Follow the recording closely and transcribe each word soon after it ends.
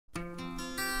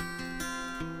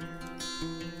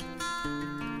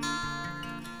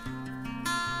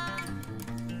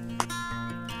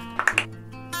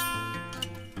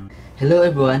Hello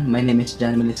everyone, my name is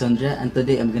Lisondra, and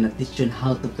today I'm gonna teach you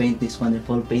how to paint this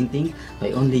wonderful painting by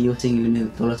only using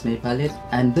limited colors my palette.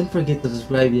 And don't forget to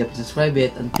subscribe if you have subscribed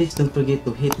it, and please don't forget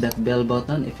to hit that bell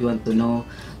button if you want to know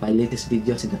my latest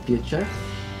videos in the future.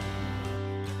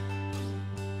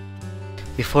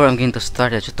 Before I'm going to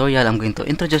start the tutorial, I'm going to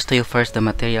introduce to you first the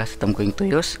materials that I'm going to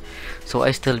use. So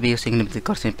I still be using limited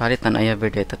colors in palette, and I have here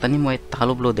the titanium white,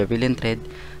 phthalo blue, the brilliant red,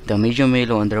 the medium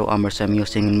yellow, and the raw umber. So I'm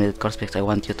using limited colors because I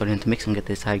want you to learn to mix and get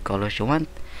the desired colors you want.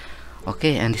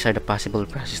 Okay, and these are the possible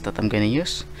brushes that I'm gonna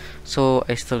use. So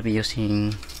I still be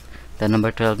using the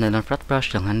number 12 nylon flat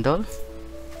brush, long handle.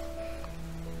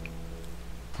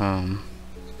 The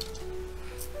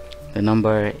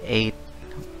number 8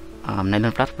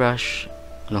 nylon flat brush,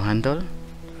 long handle.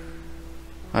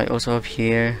 I also have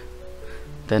here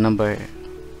the number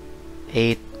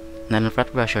 8 nylon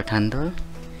flat brush, short handle,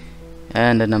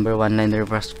 and the number 1 liner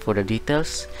brush for the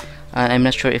details. And I'm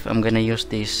not sure if I'm gonna use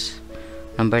this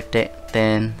number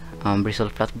 10 bristle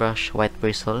flat brush, white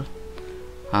bristle,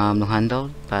 long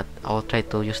handle, but I'll try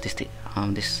to use this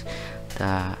this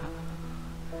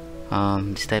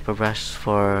type of brush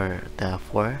for the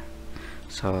 4.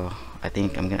 So I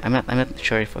think I'm not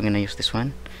sure if I'm gonna use this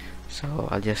one, so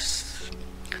I'll just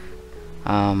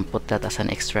put that as an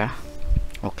extra.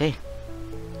 Okay,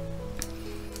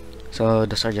 so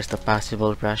those are just the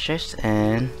possible brushes,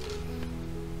 and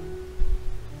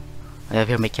I have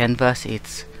here my canvas.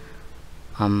 It's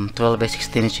 12 by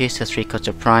 16 inches, has 3 coats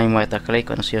of prime white acrylic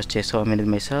on CSJ, so I made it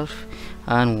myself,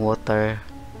 and water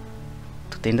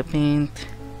to tint the paint,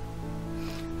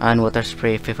 and water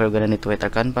spray if we're gonna need to wet our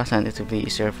canvas, and it will be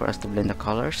easier for us to blend the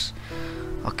colors.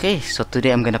 Okay, so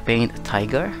today I'm gonna paint a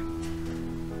tiger.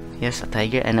 Yes, a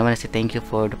tiger, and I want to say thank you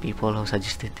for the people who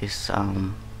suggested this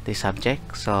this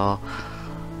subject. So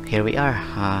here we are.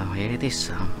 Here it is.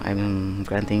 I'm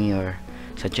granting your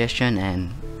suggestion,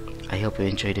 and I hope you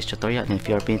enjoy this tutorial. And if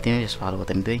you're painting, just follow what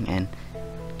I'm doing and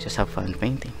just have fun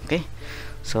painting. Okay,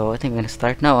 so I think I'm gonna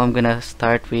start now. I'm gonna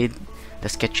start with the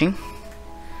sketching.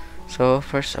 So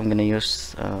first I'm gonna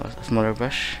use a smaller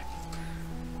brush,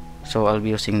 so I'll be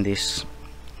using this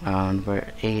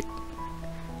number 8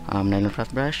 nylon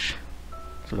flat brush,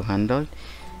 long handle,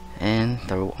 and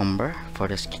the raw umber for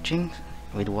the sketching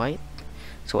with white.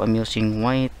 So I'm using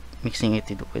white, mixing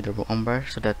it with the raw umber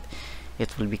so that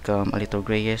it will become a little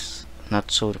grayish,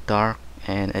 not so dark,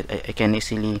 and I can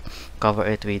easily cover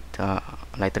it with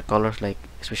lighter colors, like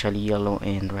especially yellow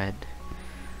and red.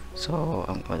 So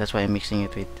that's why I'm mixing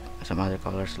it with some other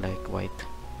colors like white,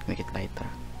 make it lighter.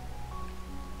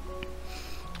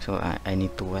 So I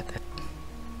need to wet it,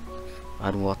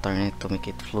 add water in it to make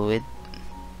it fluid,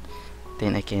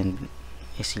 then I can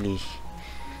easily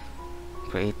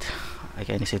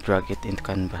drag it into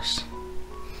canvas.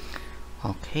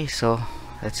 Okay, so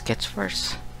let's sketch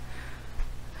first,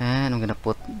 and I'm gonna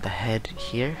put the head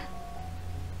here.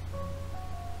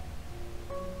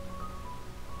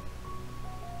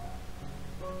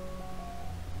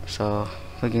 So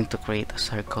we're going to create a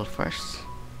circle first.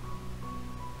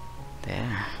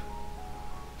 There.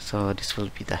 So this will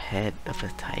be the head of the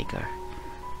tiger,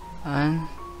 and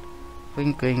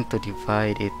we're going to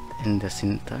divide it in the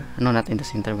center. No, not in the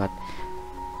center, but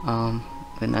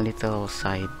in a little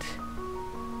side,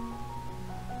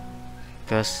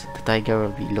 because the tiger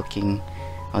will be looking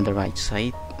on the right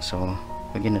side. So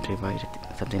we're gonna divide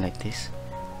it something like this,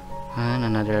 and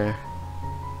another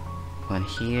one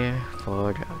here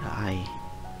for the eye.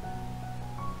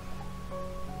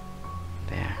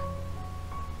 There.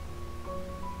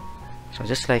 So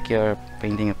just like you're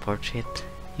painting a portrait,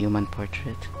 human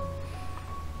portrait.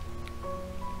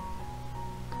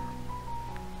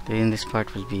 Then this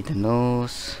part will be the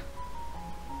nose.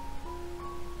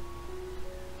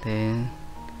 Then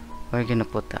we're gonna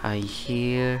put the eye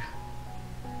here,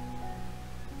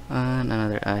 and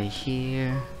another eye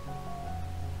here.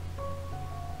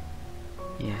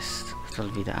 Yes, it will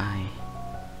be the eye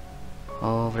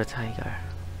of the tiger.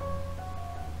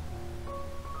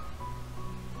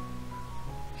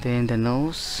 Then the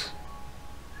nose,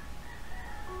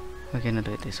 we're gonna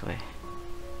do it this way.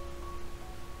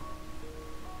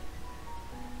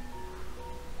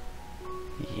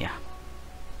 Yeah,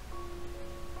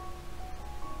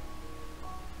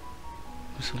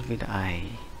 this will be the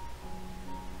eye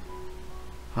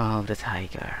of the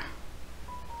tiger.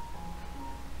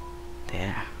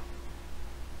 There.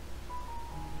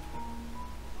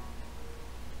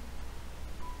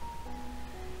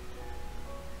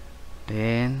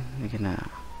 Then we're gonna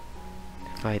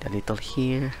divide a little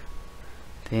here.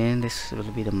 Then this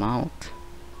will be the mouth.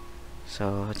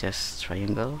 So just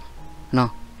triangle.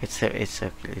 No, it's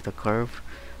a little curve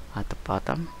at the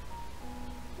bottom.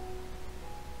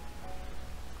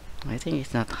 I think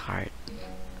it's not hard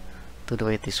to do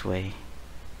it this way.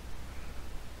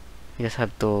 You just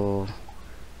have to,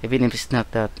 even if it's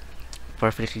not that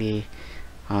perfectly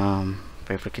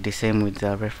perfectly the same with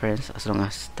the reference, as long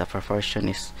as the proportion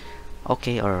is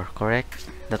okay or correct,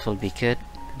 that will be good.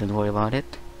 Don't worry about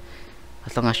it,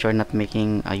 as long as you're not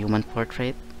making a human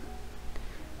portrait.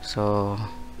 So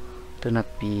do not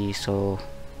be so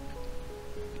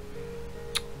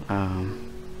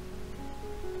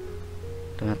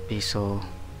do not be so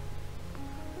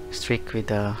strict with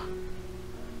the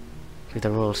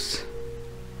rules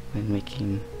when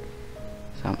making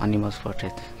some animals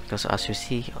portrait, because as you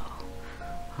see,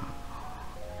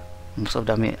 most of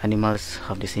the animals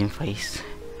have the same face.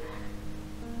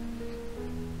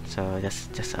 So that's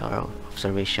just our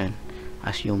observation.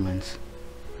 As humans,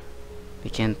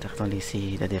 we can't actually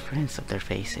see the difference of their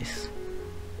faces,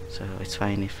 so it's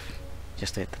fine if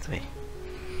just do it that way.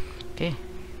 Okay,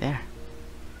 there.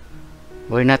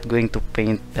 We're not going to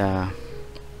paint the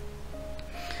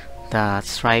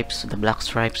stripes, the black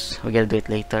stripes. We're gonna do it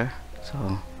later.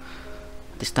 So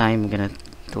this time we're gonna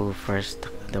do first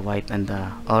the white and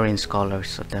the orange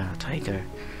colors of the tiger.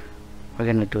 We're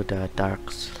gonna do the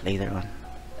darks later on.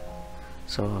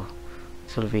 So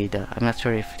this will be the, I'm not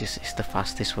sure if this is the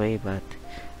fastest way, but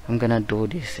I'm gonna do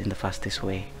this in the fastest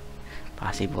way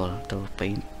possible to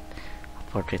paint a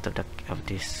portrait of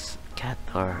this cat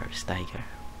or this tiger.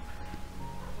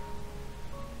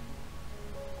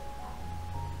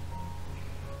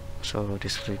 So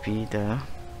this will be the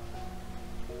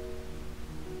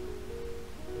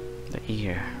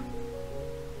ear.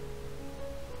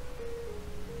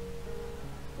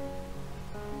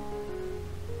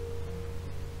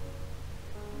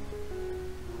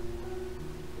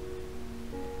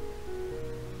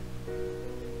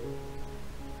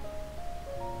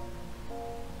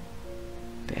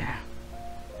 There.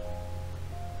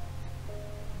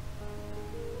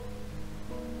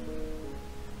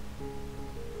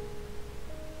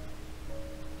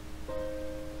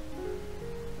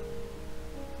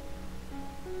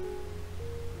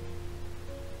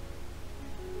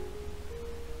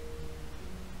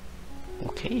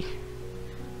 Okay,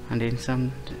 and then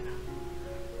some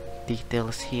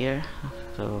details here.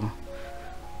 So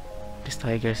this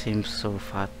tiger seems so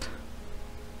fat.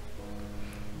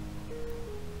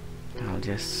 I'll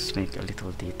just make a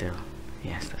little detail.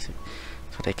 Yes, that's it,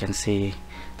 so they can see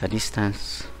the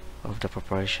distance of the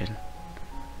proportion.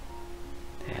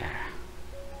 There.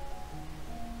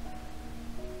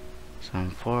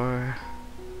 Some 4.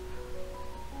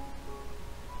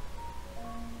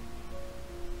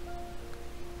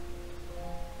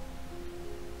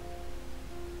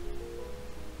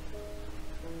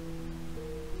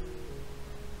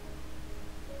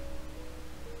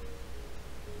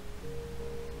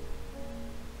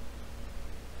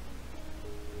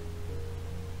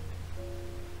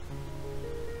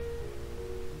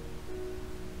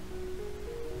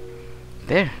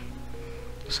 There.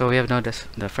 So we have now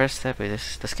the first step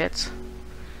is the sketch.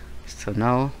 So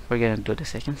now we're gonna do the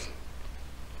second,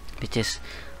 which is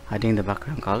adding the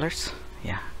background colors.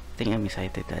 Yeah, I think I'm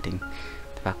excited adding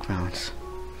the backgrounds.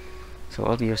 So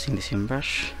I'll be using the same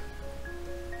brush.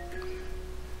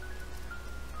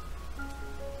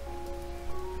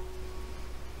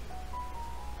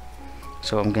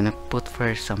 So I'm gonna put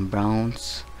first some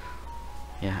browns.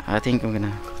 Yeah, I think I'm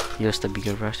gonna use the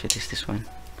bigger brush. It is this one,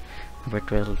 number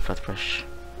 12 flat brush.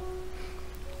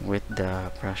 With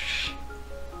the brush,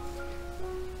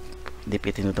 dip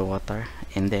it into the water,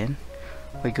 and then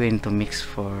we're going to mix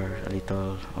for a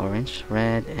little orange,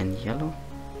 red, and yellow.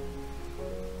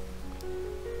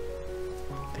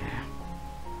 There.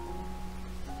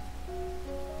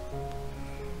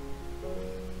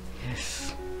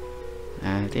 Yes,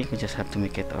 I think we just have to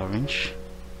make it orange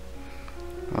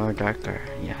or darker.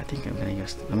 Yeah, I think I'm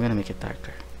gonna make it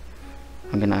darker.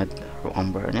 I'm gonna add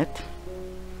umber on it,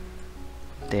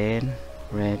 then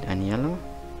red and yellow.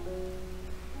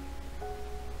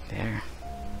 There.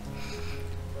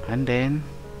 And then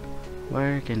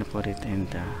we're gonna put it in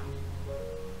the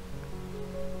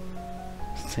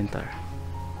center.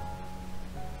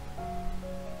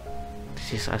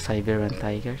 This is a Siberian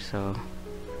tiger, so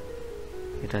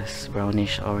it has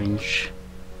brownish orange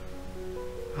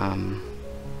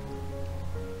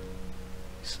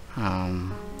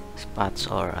spots,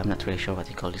 or I'm not really sure what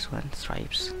you call this one,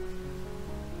 stripes.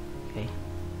 Okay,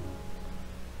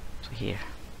 so here.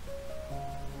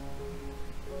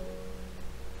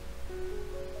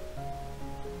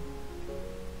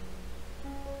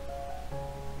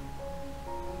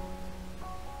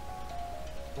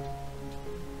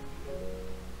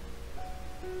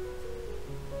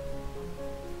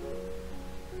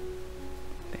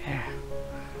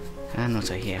 And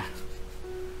also here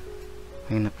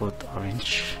I'm gonna put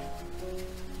orange.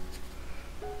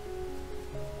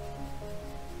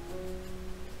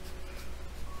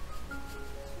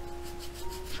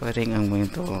 So I think I'm going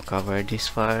to cover this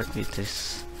part with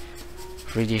this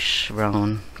reddish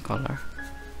brown color.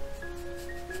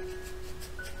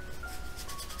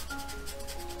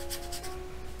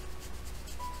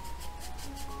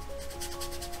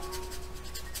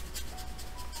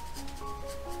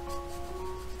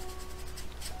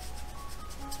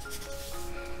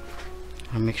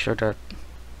 And make sure that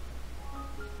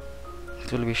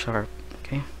it will be sharp,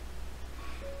 okay?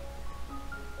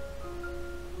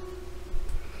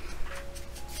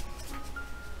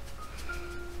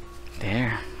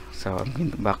 There. So I'm going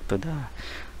back to the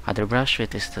other brush,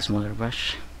 which is the smaller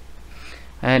brush,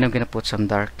 and I'm gonna put some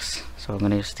darks. So I'm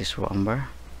gonna use this raw umber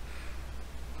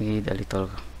with a little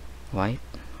white,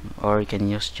 or you can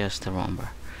use just the raw umber.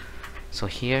 So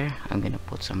here I'm gonna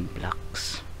put some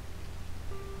blacks,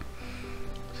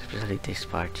 especially this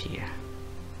part here.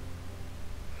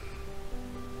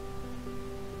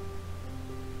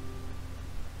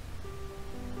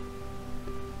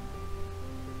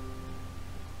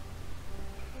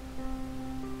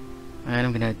 And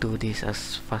I'm gonna do this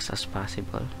as fast as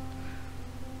possible,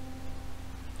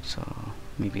 so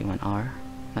maybe 1 hour,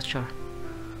 not sure.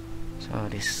 So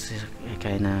this is a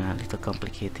kinda little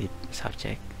complicated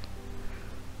subject,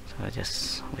 so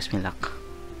just wish me luck.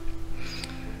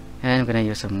 And I'm gonna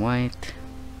use some white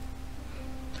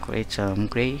to create some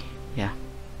gray. Yeah,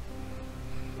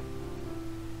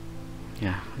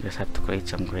 I just have to create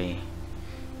some gray.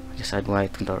 Just add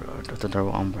white to the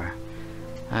umber,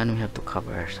 and we have to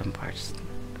cover some parts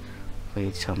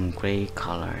with some gray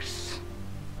colors.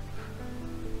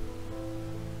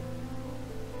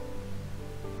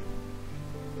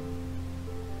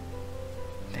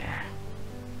 There.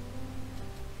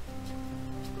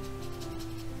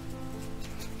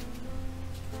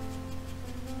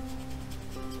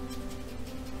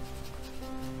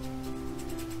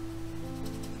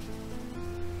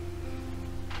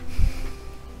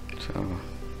 So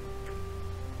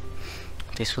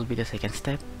this will be the second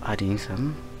step, adding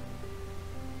some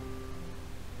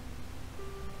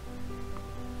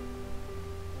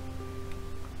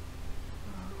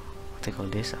what do you call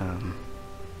this,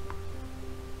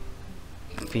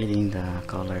 filling the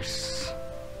colors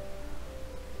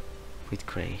with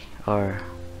gray, or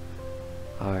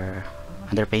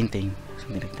underpainting,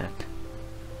 something like that.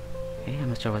 Okay, I'm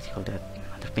not sure what you call that.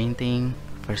 Underpainting,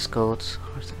 first coats,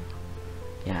 or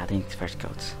yeah, I think it's first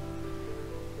coats.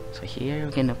 So here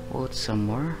we're gonna put some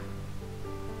more.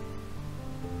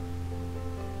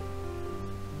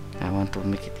 I want to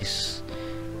make it this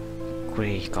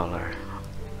gray color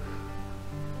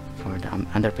for the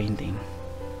underpainting.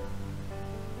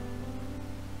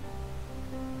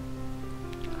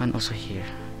 And also here,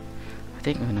 I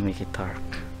think I'm gonna make it dark.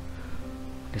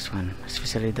 This one,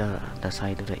 especially the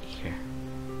side of the ear.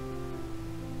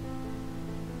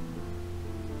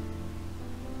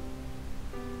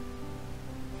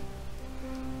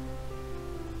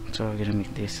 So we're gonna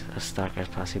make this as dark as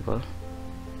possible.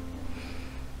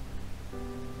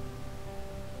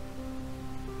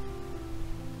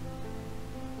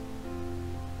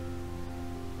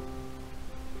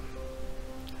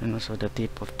 And also the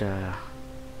tip of the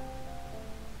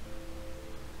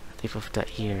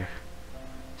ear.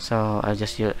 So I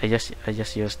just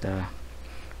use the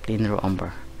plain raw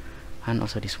umber, and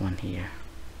also this one here.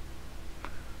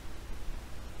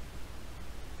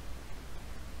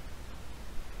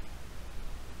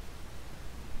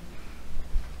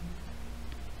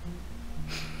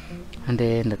 And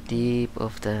then the tip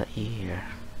of the ear.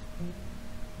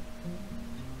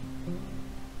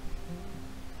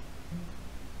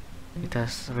 It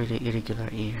has a really irregular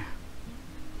ear.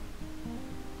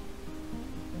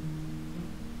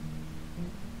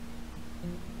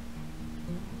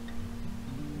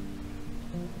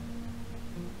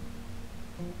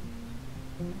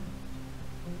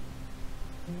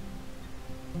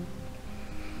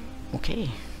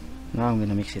 Okay, now I'm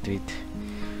gonna mix it with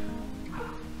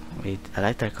a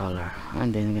lighter color,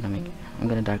 and then I'm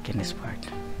gonna darken this part,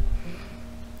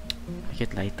 make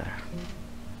it lighter.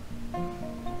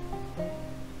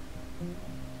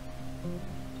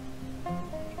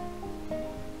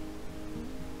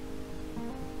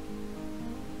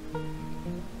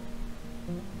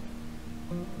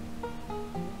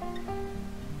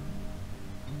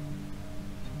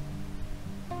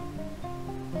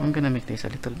 I'm gonna make this a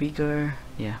little bigger,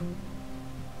 yeah.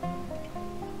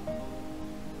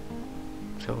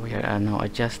 So we are now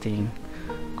adjusting,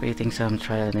 creating some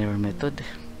trial and error method.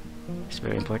 It's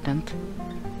very important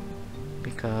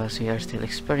because we are still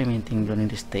experimenting during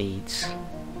this stage.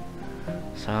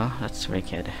 So that's very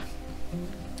good,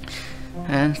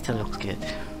 and still looks good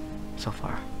so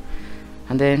far.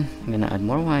 And then I'm gonna add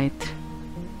more white.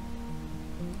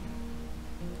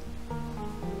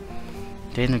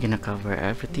 Then we're gonna cover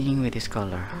everything with this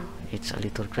color. It's a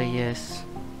little grayish.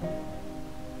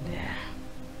 There.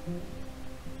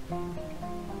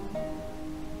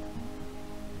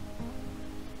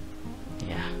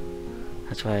 Yeah,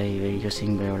 that's why we're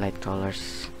using very light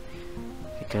colors,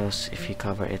 because if you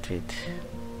cover it with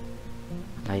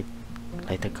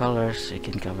lighter colors, you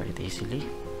can cover it easily.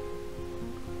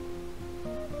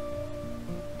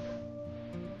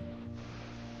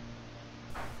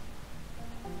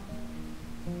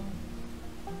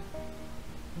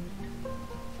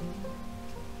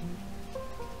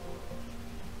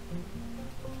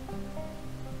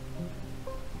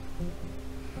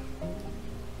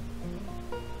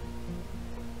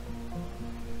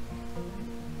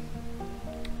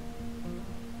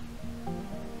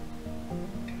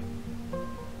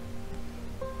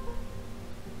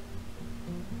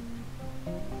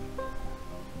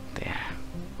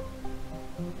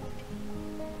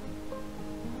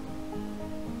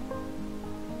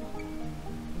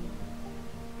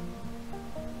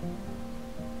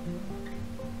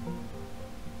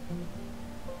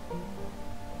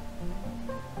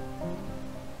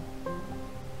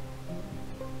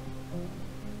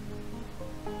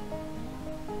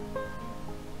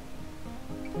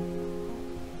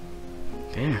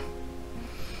 There.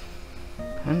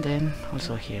 And then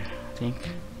also here, I think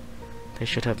they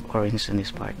should have orange in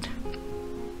this part.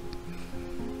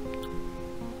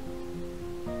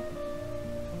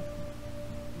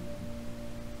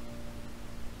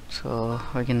 So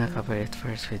we're gonna cover it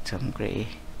first with some gray.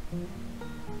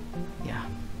 Yeah.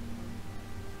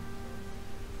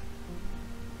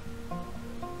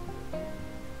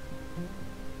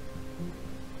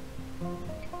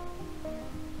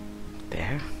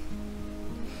 There.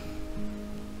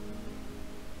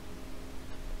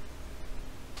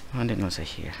 And then also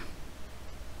here.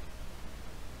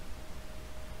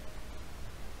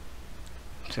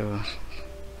 So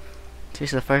this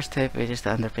is the first step, which is the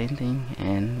underpainting,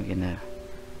 and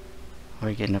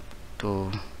we're gonna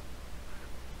do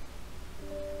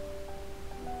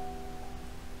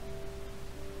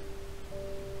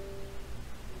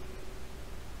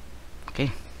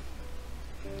okay.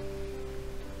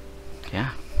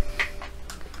 Yeah.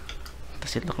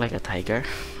 Does it look like a tiger?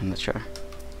 I'm not sure.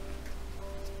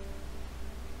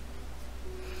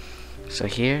 So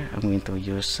here I'm going to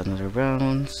use another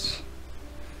browns,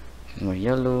 more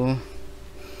yellow,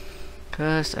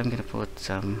 because I'm gonna put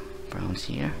some browns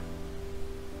here.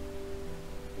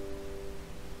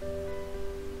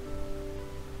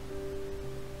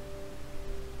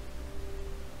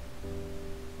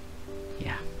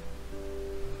 Yeah.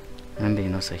 And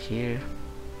then also here.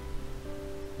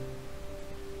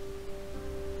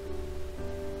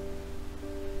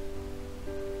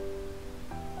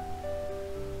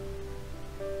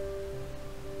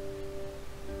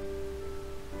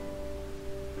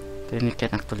 Then you can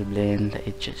actually blend the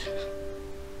edges.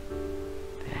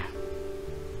 There.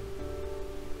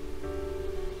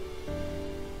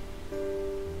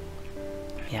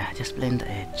 Yeah, just blend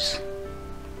the edge.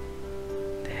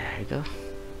 There you go.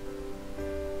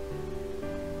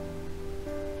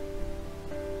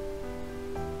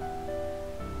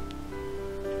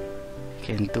 You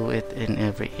can do it in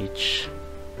every edge.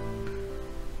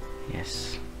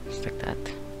 Yes, just like that.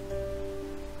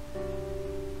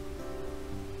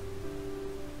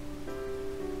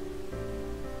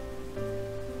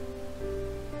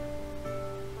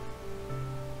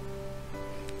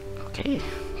 Okay,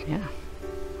 yeah.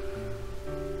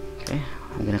 Okay,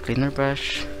 I'm gonna clean our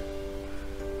brush.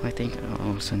 I think I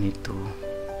also need to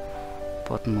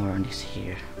put more on this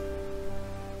here.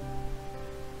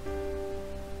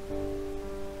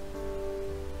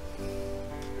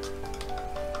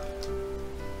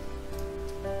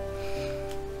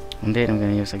 And then I'm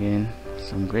gonna use again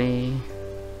some gray.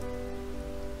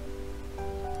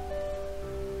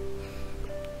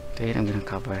 Then I'm gonna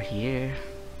cover here.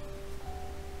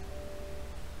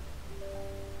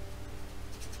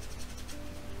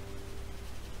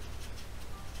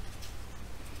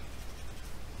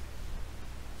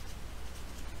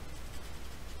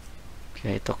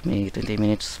 Okay, it took me 20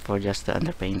 minutes for just the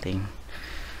underpainting.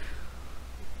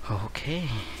 Okay.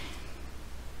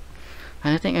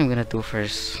 And I think I'm gonna do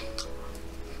first.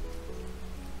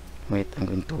 Wait, I'm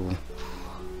going to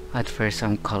add first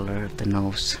some color of the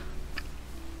nose.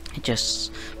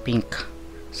 Just pink,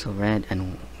 so red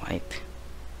and white.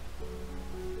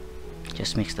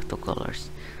 Just mix the two colors.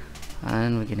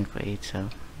 And we're gonna create some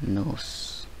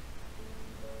nose,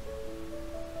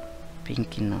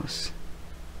 pinky nose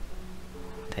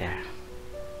there.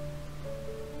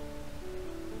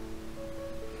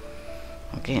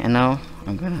 Okay, and now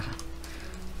I'm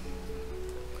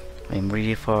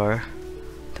ready for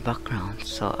the background.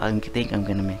 So I think I'm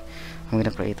gonna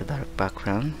create a dark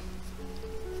background.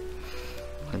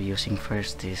 I'll be using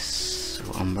first this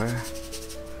Umber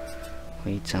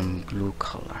with some blue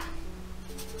color.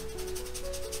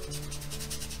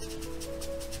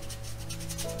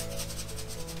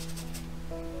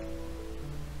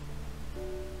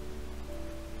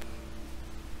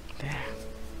 There.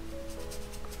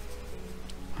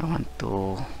 I want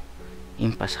to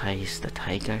emphasize the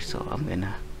tiger, so I'm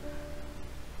gonna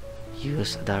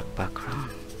use a dark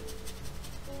background.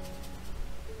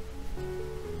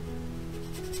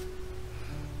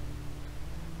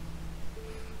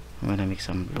 I'm gonna make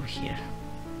some blue here.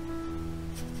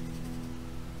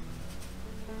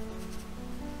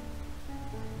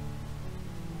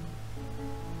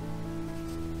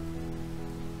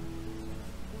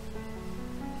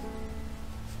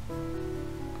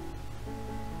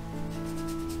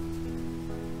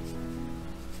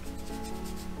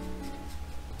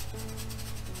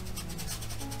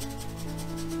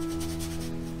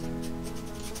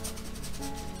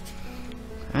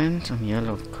 And some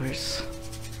yellow, of course,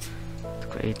 to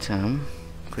create some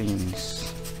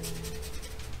greens.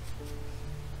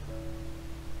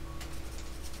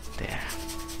 There.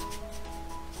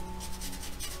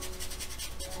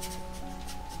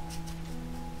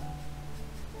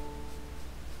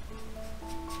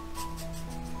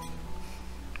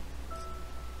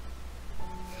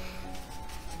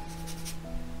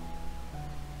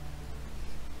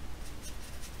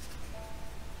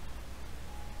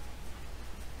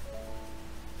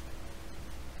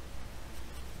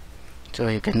 So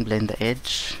you can blend the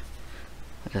edge.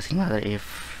 It doesn't matter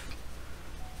if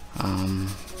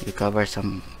you cover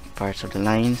some parts of the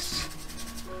lines.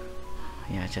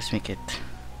 Yeah, just make it,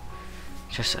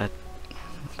 just add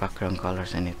background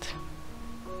colors in it.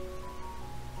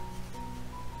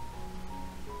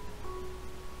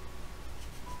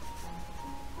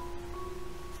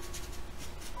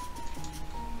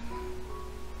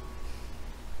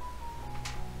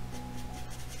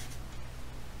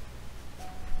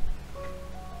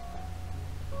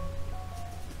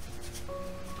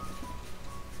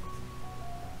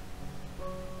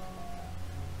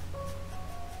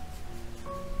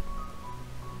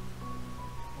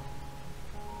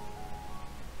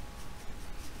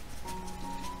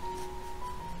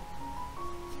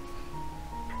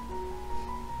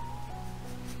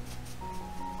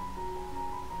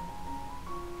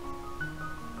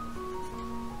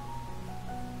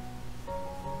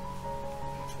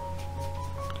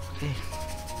 Okay.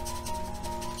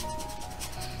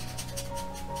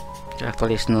 There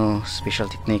actually is no special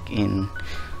technique in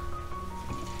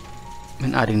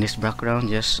when adding this background.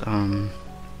 Just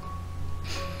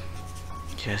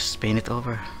paint it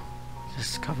over.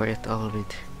 Just cover it all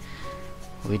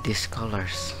with these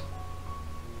colors.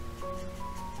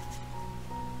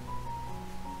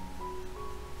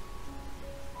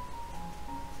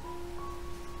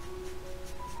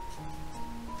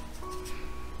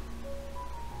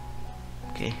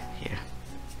 Okay, here.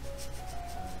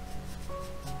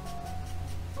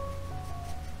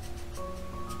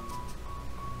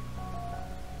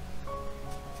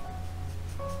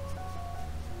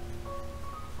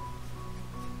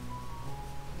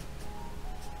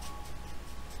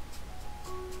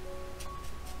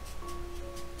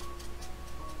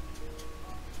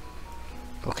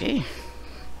 Okay,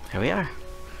 here we are.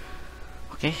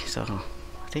 Okay, so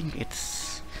I think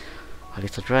it's a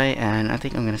little dry, and I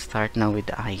think I'm gonna start now with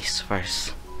the eyes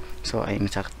first. So I'm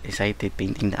excited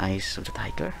painting the eyes of the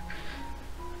tiger.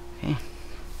 Okay.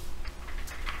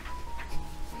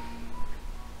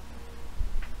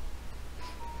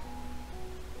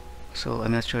 So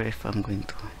I'm not sure if I'm going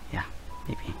to, yeah,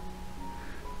 maybe.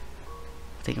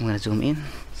 I think I'm gonna zoom in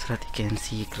so that you can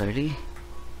see clearly.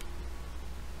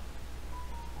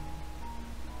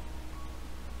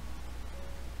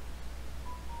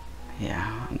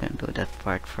 Yeah, I'm gonna do that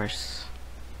part first.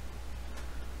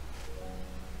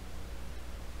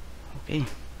 Okay.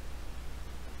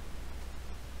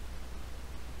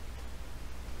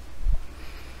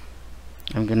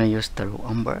 I'm gonna use the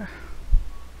Umber.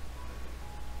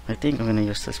 I think I'm gonna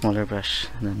use the smaller brush,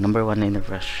 the number 1 in the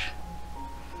brush.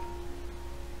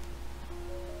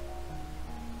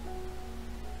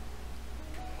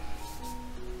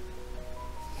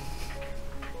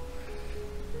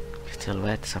 Still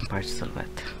wet, some parts still wet,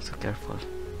 so careful.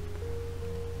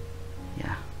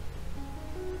 Yeah.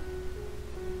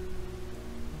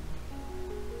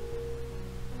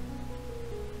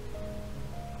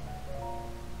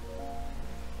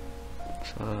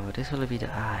 So this will be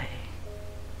the eye.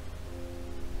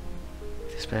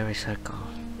 This very circle.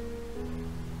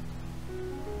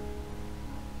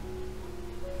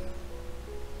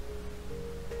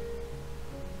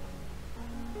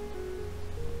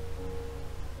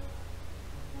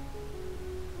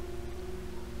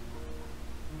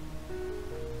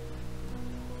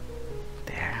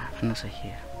 There, and also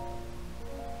here.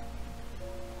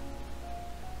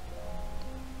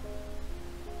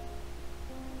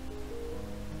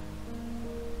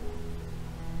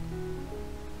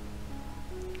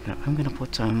 Now I'm gonna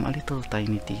put some a little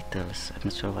tiny details. I'm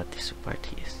not sure what this part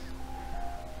is,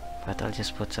 but I'll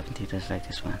just put some details like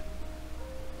this one.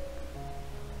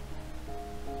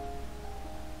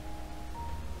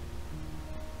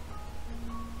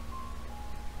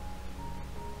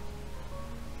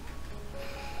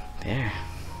 There.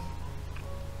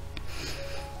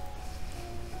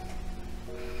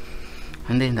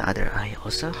 And then the other eye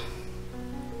also.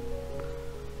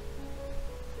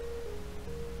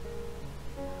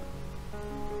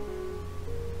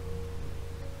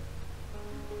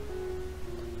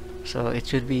 So it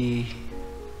should be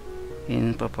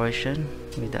in proportion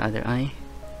with the other eye.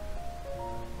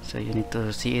 So you need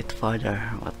to see it further.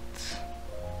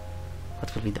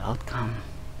 What will be the outcome?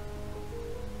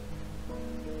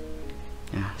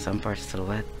 Yeah, some parts still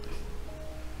wet.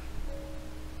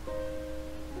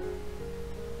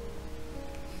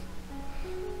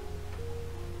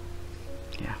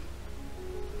 Yeah.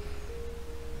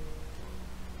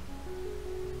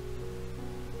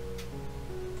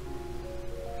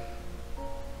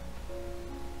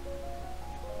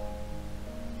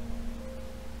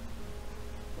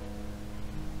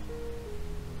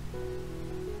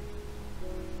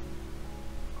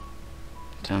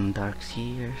 Some darks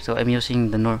here. So I'm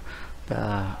using the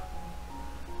raw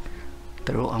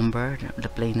umber, the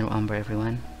plain raw umber,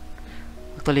 everyone.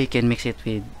 Actually you can mix it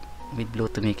with blue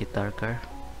to make it darker,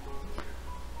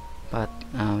 but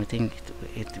I think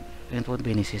it won't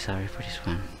be necessary for this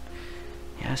one.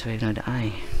 Yeah, so I know the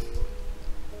eye.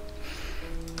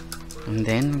 And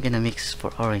then I'm gonna mix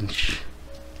for orange.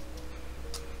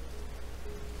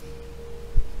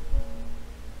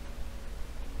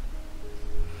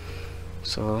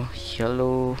 So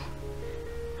yellow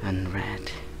and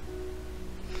red.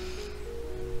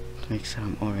 Make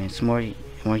some orange, more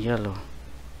yellow.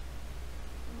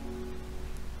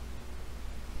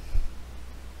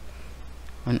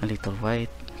 And a little white.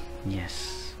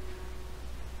 Yes.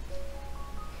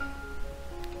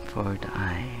 For the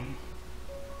eye.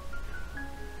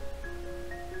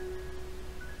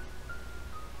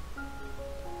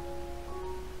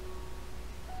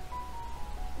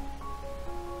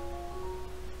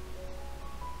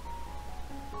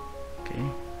 Okay.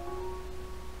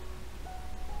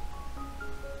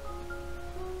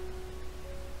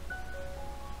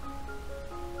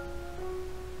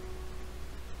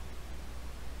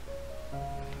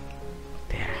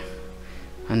 There.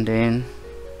 And then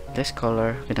this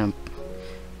color, gonna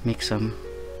mix some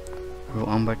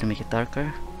raw umber to make it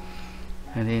darker,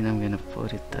 and then I'm gonna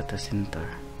put it at the center.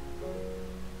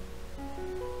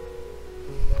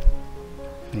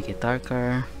 Make it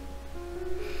darker.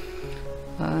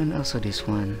 And also this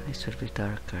one, it should be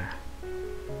darker.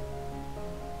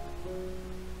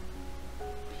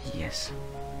 Yes.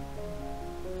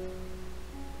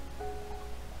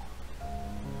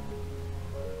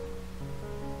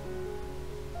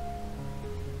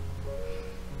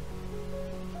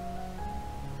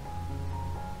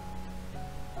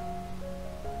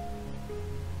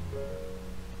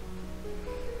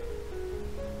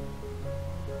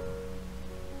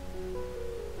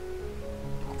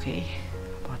 Okay,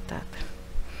 about that.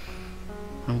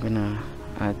 I'm gonna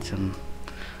add some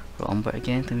raw umber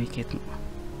again to make it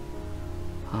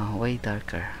way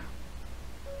darker.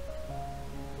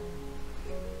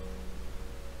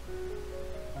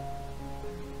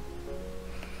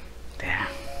 There.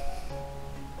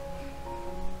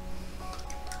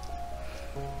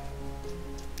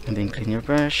 And then clean your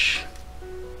brush.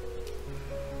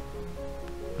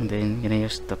 And then gonna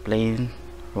use the plain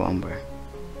raw umber,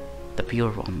 the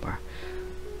pure umber,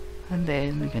 and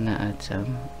then we're gonna add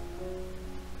some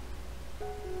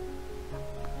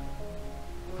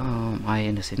eye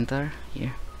in the center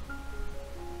here.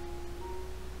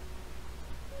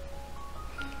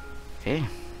 Okay.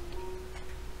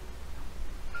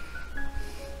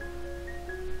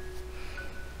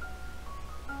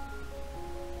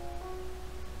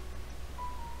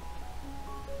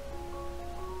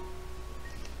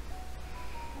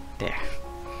 There.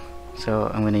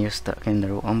 So I'm gonna use the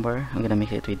raw umber. I'm gonna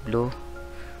make it with blue,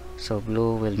 so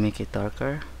blue will make it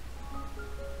darker.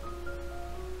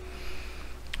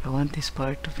 I want this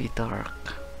part to be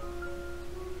dark.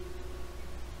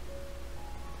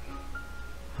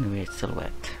 Anyway, it's still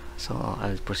wet, so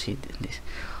I'll proceed in this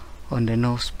on the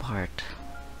nose part.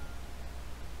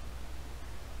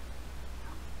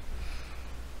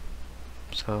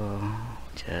 So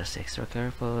just extra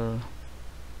careful.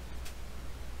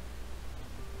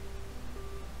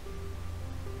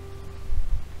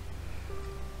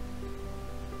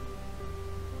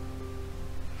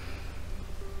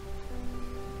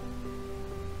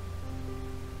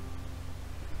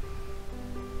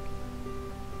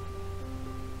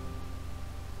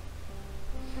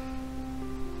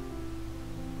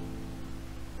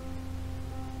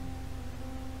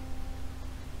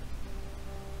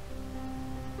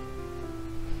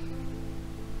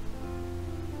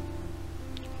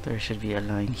 There should be a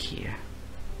line here,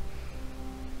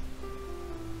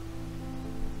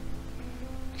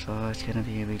 so it's gonna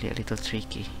be really a little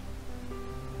tricky.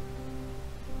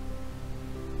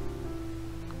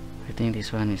 I think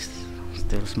this one is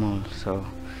still small, so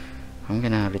I'm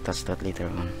gonna retouch that later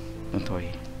on.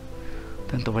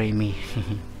 Don't worry me.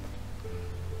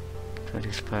 So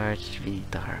this part should be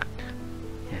dark,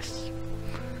 yes.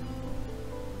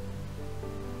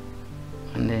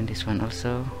 And then this one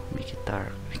also, make it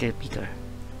dark, make it bigger.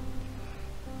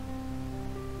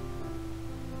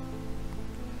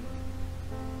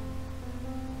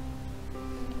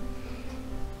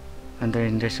 And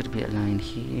then there should be a line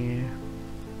here.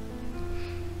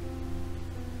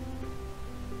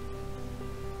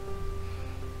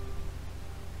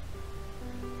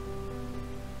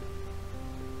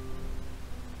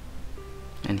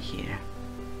 And here.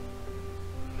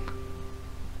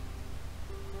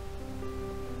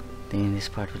 Then this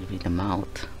part will be the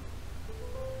mouth.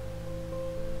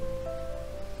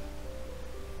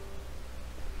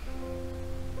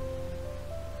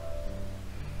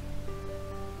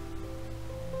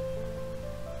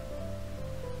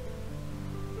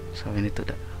 So we need to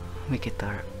make it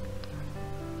dark.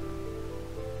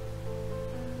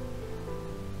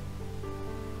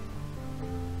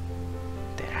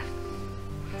 There.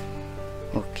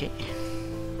 Okay.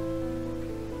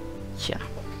 Yeah.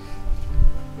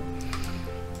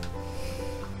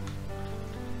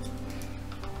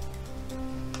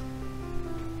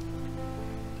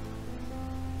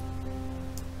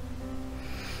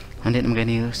 And then I'm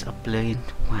gonna use a plain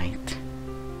white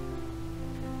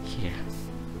here,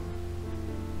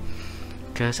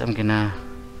 because I'm gonna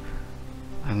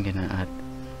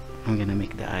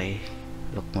make the eye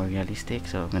look more realistic,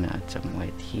 so I'm gonna add some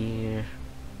white here.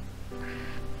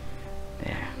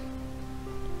 There,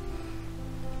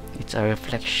 it's a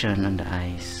reflection on the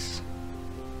eyes,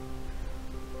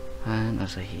 and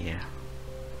also here.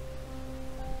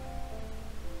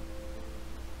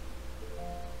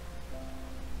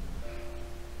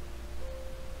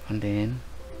 And then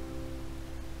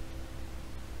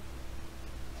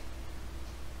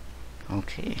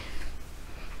okay,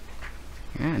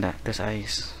 yeah, those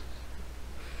eyes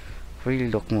really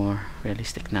look more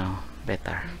realistic now,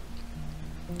 better.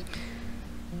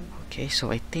 Okay,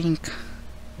 so I think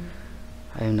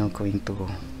I'm now going to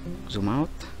zoom out,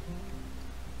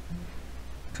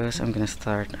 because I'm gonna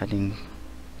start adding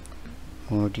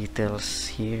more details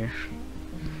here.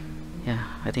 Yeah,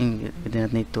 I think we do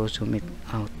not need to zoom it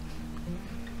out.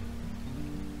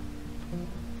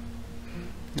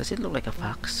 Does it look like a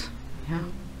fox? Yeah.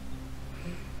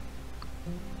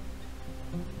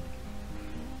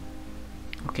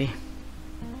 Okay.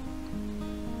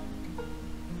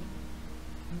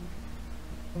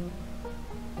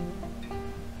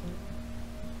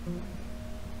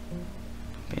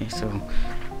 Okay, so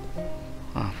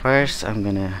first I'm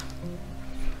gonna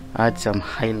add some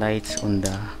highlights on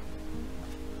the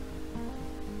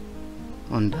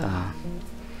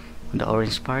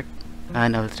orange part,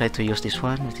 and I'll try to use this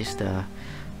one, which is the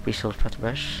Bristol flat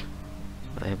brush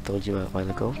that I have told you a while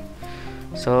ago.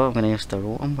 So I'm gonna use the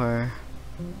raw umber,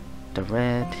 the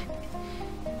red,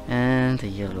 and the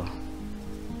yellow,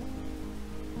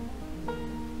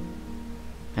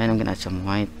 and I'm gonna add some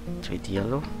white with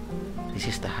yellow. This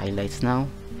is the highlights now,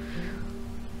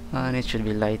 and it should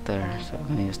be lighter, so I'm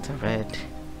gonna use the red,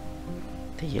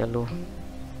 the yellow.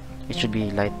 It should be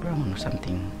light brown or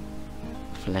something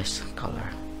of less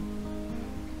color.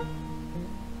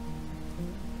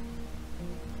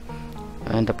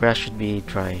 And the brush should be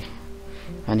dry,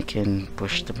 and you can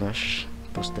push the brush,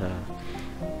 push the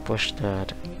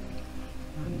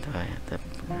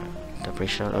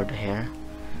bristle or the hair,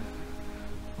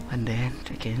 and then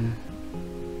you can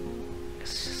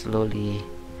slowly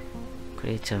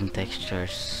create some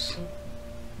textures.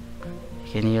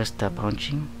 You can use the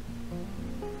punching.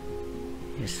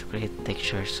 just create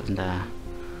textures on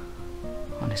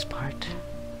this part.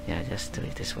 Yeah, just do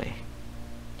it this way,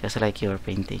 just like you're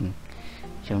painting,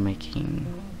 you're making.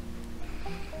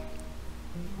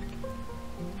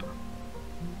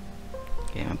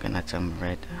 Okay, I'm gonna add some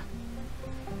red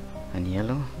and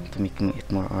yellow to make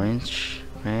it more orange.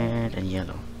 Red and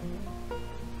yellow.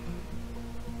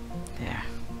 There.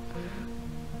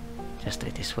 Just do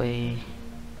it this way.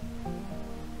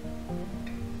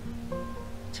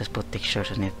 Just put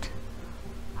textures on it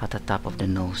at the top of the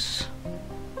nose.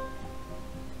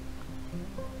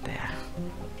 There.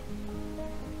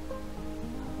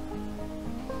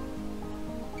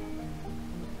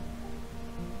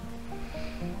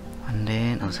 And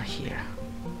then also here.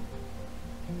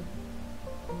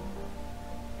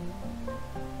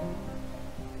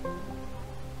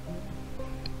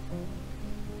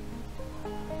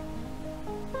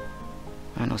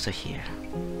 And also here.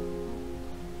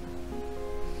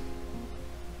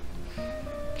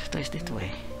 Just twist it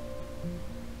away.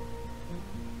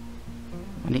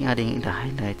 Only adding the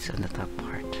highlights on the top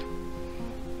part.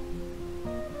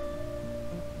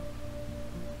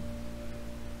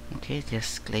 Okay,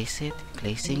 just glaze it,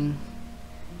 glazing.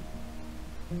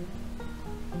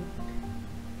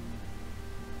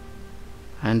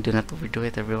 And do not overdo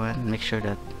it, everyone. Make sure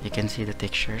that you can see the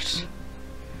textures.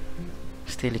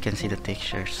 Still you can see the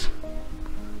textures.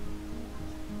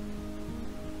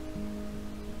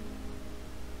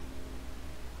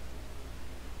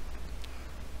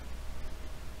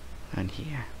 And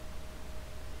here.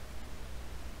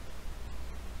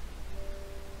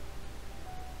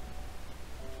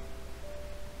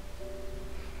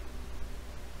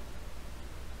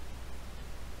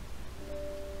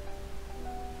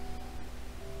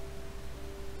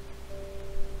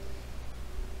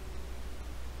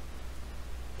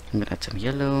 I'm gonna add some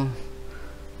yellow,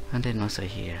 and then also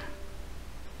here.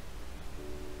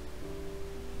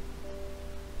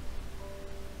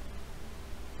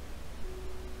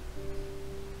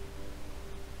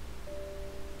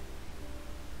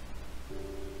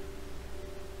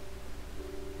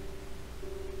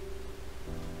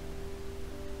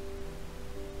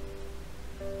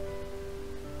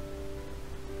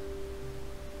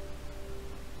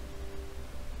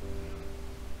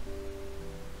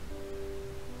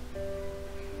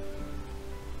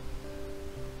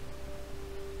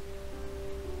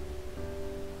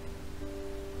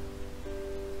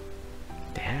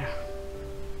 There.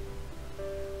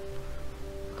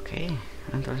 Okay,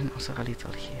 and then also a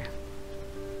little here.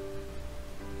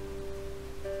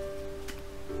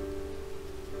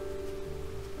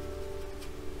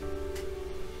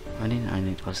 And then I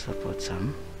need also put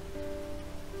some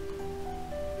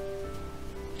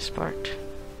spark.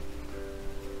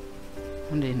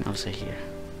 And then also here.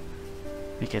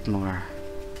 Make it more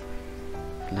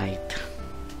light.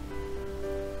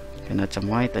 Can add some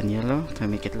white and yellow to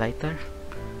make it lighter.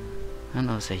 And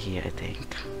also here, I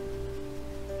think.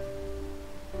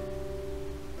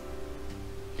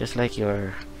 Just like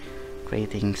you're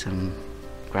creating some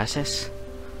grasses.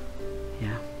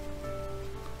 Yeah.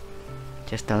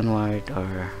 Just downward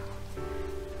or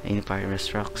any part of the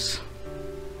strokes.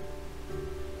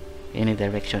 Any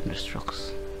direction of the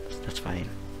strokes. That's fine.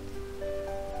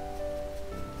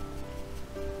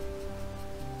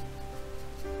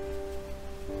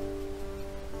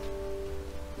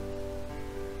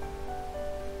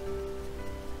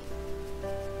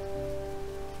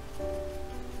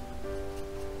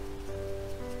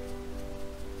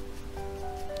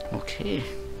 Okay,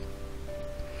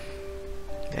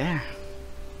 there.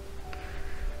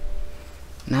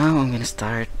 Now I'm gonna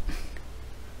start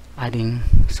adding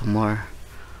some more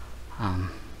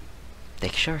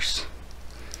textures.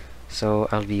 So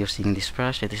I'll be using this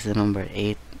brush. It is the number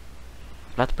 8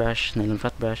 flat brush, nylon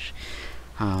flat brush,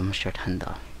 short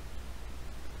handle.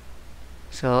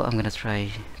 So I'm gonna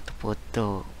try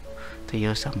to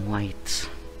use some whites.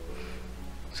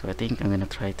 So I think I'm gonna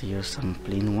try to use some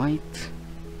plain white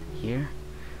here.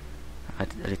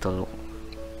 Add a little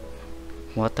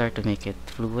water to make it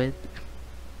fluid.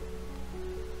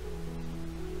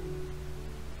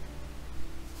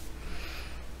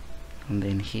 And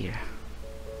then here.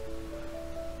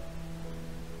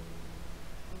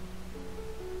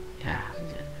 Yeah,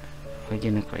 we're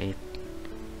gonna create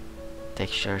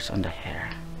textures on the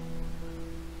hair.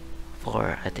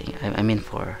 I mean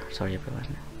 4. Sorry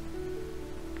everyone.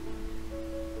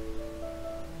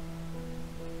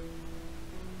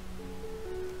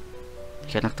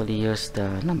 You can actually use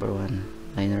the number 1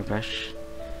 liner brush.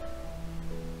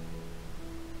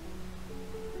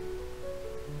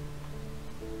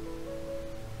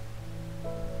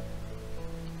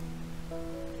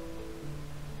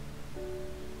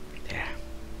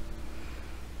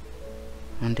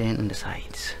 and then on the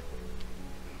sides.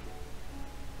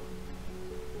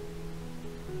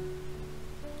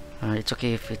 It's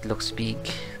okay if it looks big,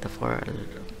 the four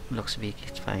looks big,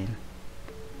 it's fine.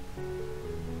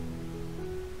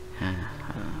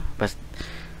 But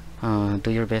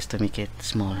do your best to make it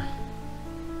small.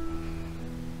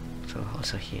 So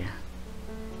also here.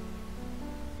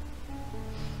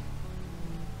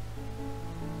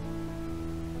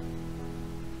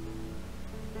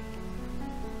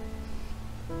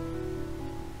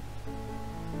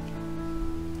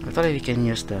 Actually, we can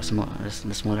use the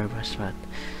smaller brush, but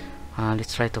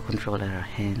let's try to control our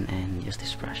hand and use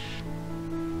this brush.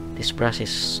 This brush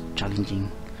is challenging,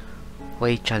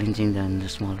 way challenging than the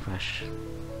small brush.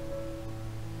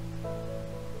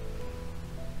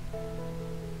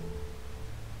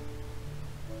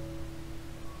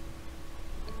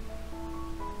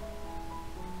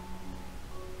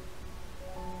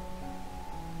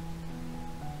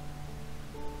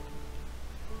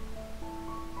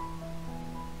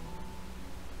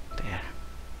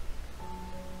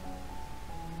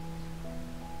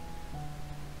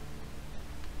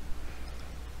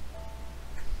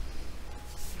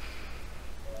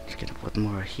 Gonna put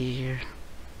more here.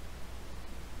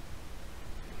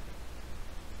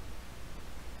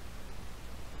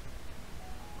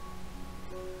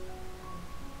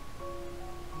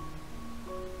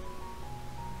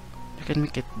 You can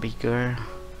make it bigger.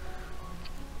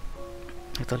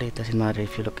 Actually, it doesn't matter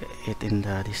if you look at it in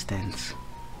the distance.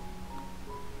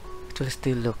 It will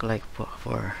still look like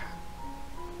four.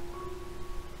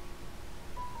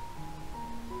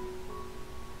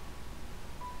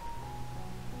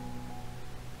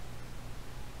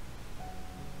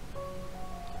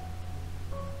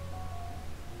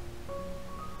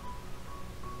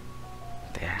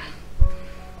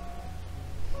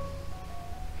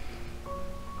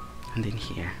 And then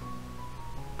here,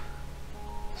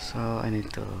 so I need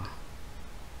to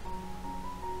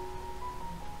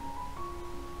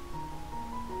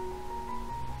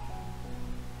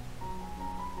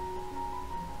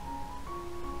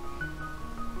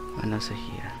and also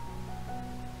here.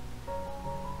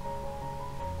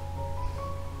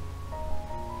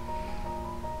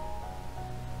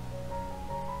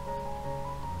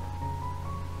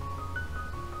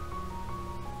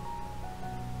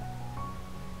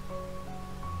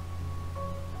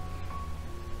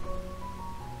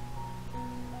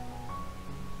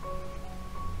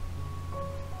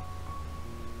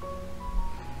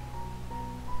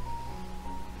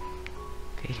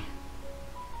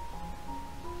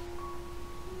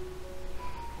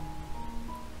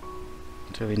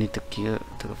 So we need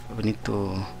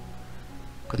to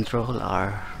control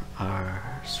our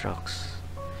strokes.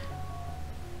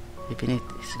 Even if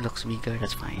it looks bigger,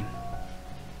 that's fine.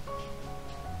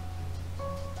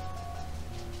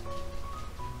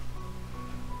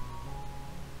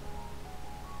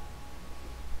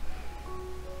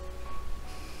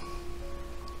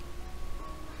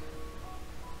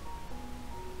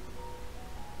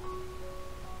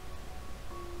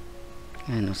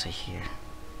 And also here.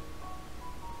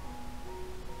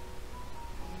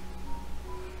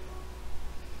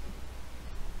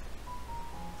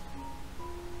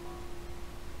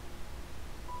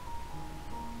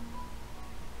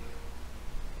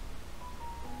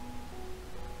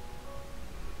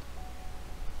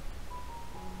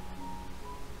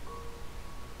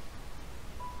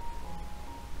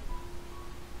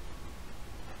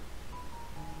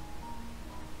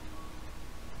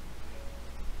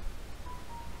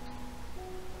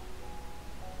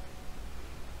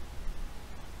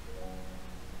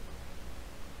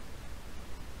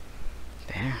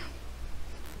 There.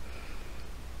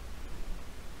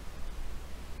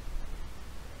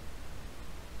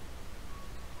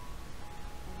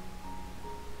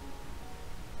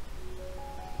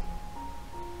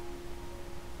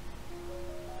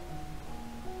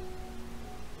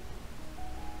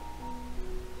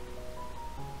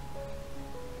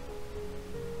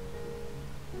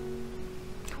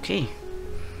 Okay.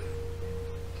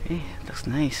 Okay, looks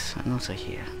nice. And also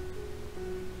here.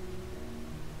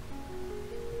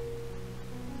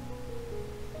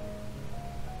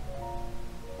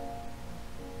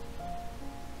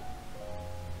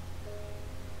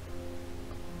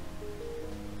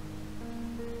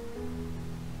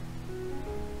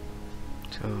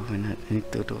 So we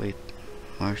need to do it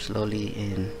more slowly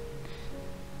and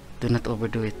do not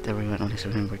overdo it. Everyone, always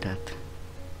remember that.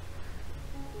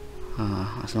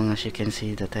 As long as you can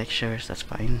see the textures, that's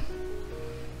fine.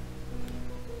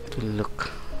 It will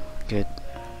look good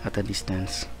at a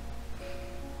distance.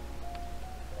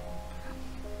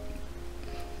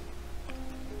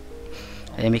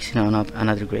 I am mixing on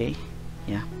another gray.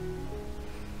 yeah,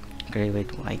 gray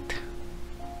with white.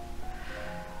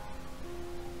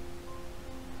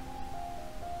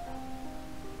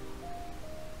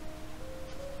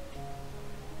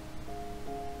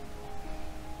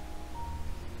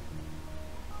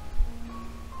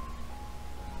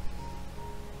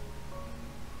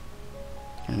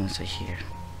 And also here.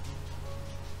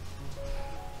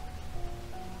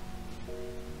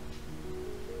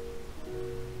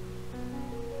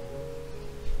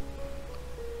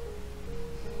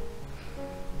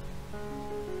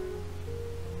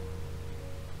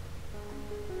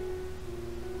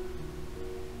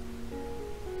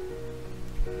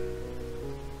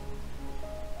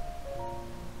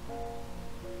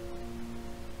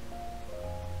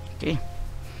 Okay.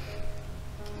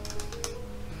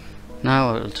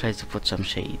 Now I'll try to put some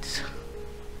shades.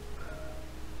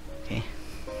 Okay.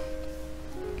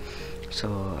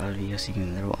 So I'll be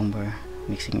using the raw umber,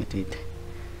 mixing it with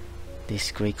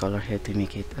this gray color here to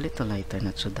make it a little lighter,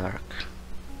 not so dark.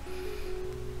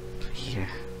 So here.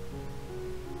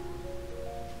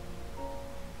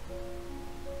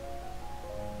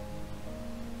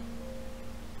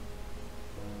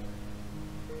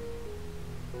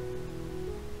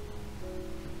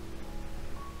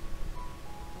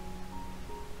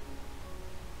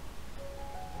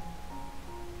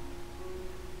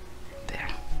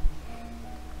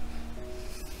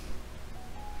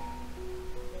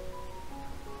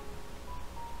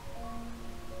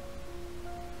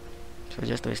 So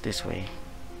just do it this way.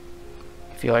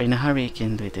 If you are in a hurry, you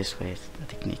can do it this way. It's the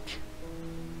technique.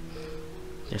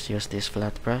 Just use this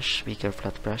flat brush, bigger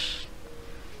flat brush,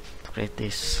 to create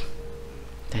these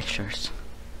textures.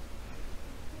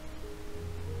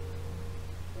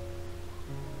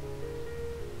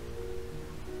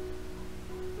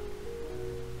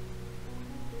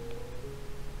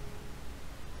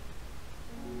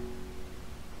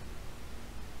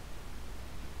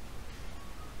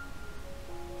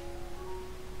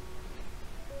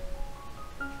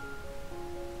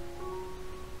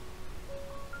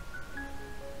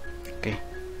 Okay.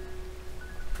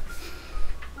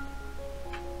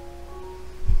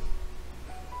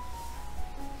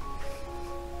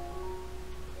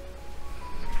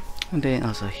 And then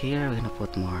also here we're gonna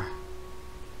put more.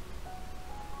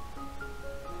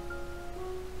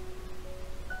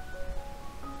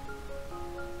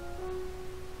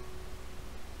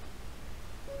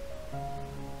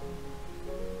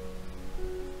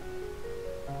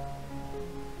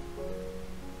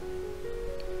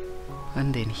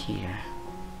 And then here.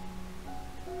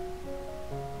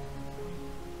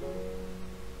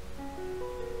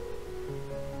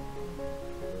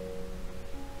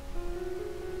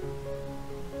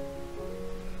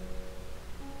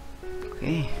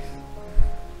 Okay.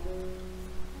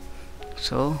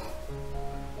 So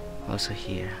also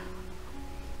here.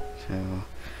 So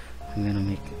I'm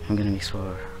gonna mix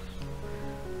for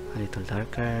a little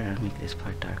darker and make this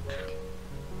part dark.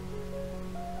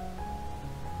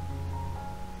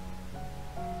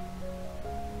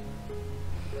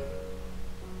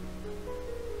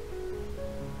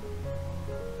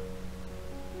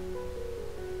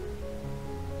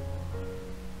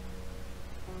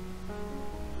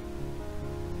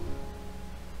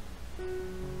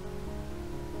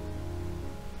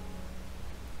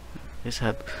 Just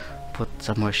have put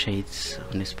some more shades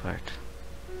on this part,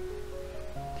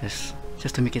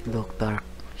 just to make it look dark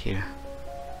here.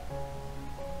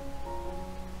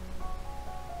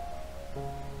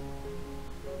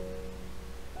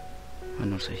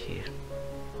 And also here.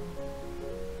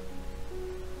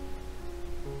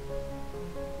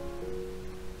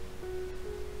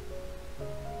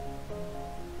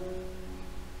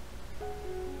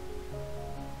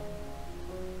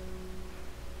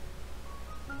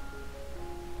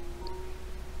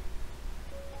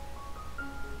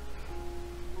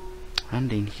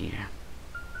 And in here.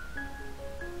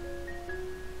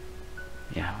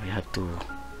 Yeah, we have to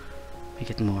make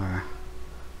it more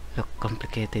look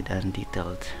complicated and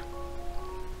detailed.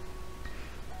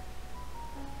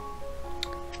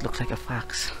 It looks like a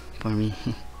fax for me.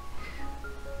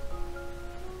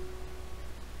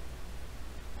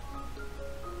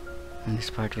 And this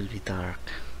part will be dark.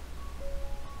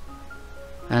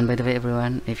 And by the way,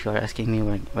 everyone, if you are asking me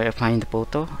where I find the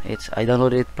photo, I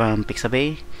downloaded it from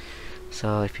Pixabay.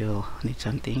 So if you need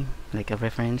something like a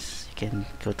reference, you can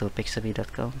go to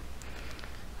pixabay.com.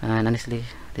 And honestly,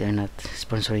 they are not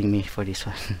sponsoring me for this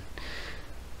one.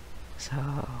 so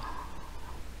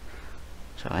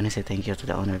honestly, thank you to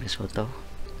the owner of this photo.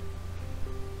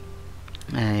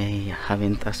 I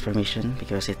haven't asked permission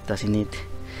because it doesn't need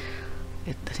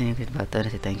it, but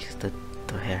honestly, thanks to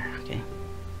her. Okay.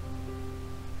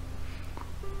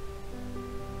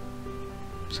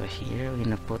 So here we're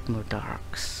gonna put more darker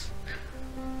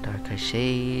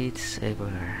shades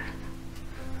everywhere.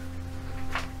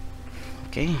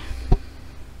 Okay.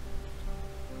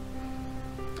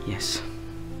 Yes,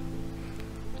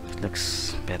 it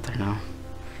looks better now,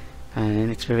 and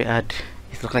it's very odd.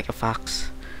 It looks like a fox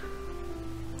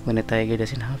when a tiger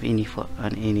doesn't have any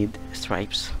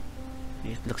stripes.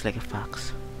 It looks like a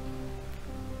fox.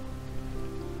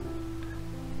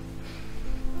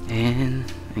 And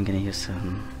I'm gonna use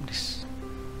this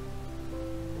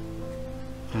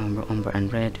umber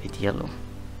and red with yellow,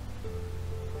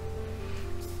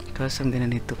 because I'm gonna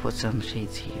need to put some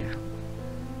shades here.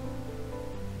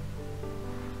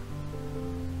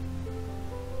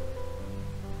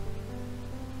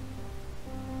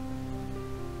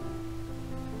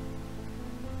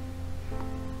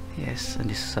 Yes, and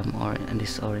this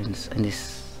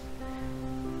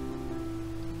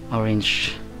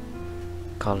orange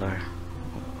color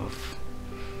of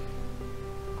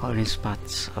orange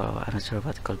spots. Oh, I'm not sure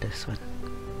what to call this one.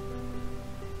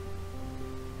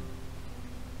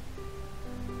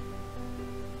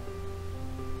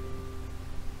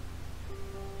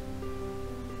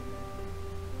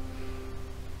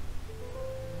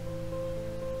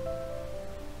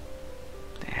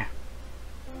 There.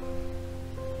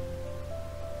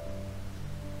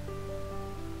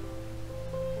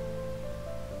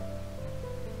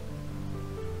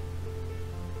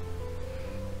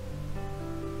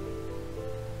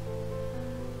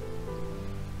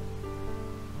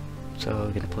 So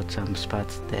we're gonna put some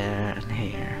spots there and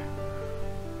here,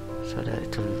 so that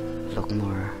it will look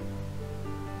more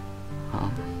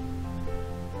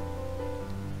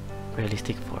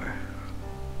realistic for.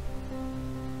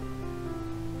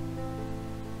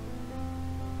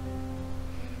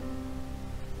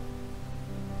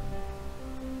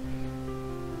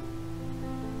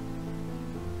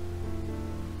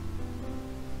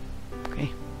 Okay,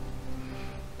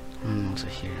 and also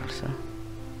here also.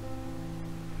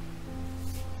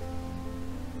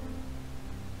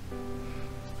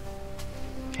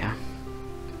 Yeah.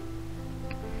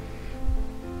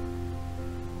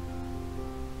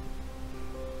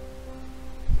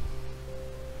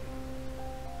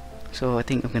 So I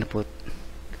think I'm gonna put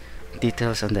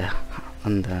details on the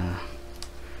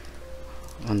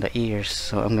ears.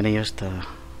 So I'm gonna use the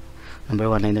number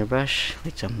 1 liner brush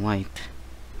with some white.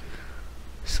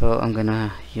 So I'm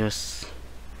gonna use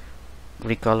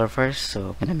recolor first. So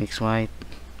I'm gonna mix white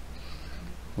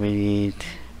with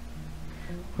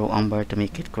raw umber to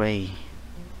make it gray.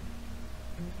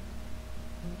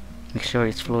 Make sure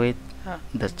it's fluid.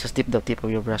 Just dip the tip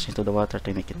of your brush into the water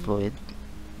to make it fluid,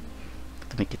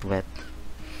 to make it wet.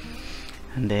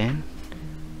 And then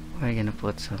we're gonna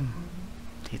put some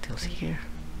details here.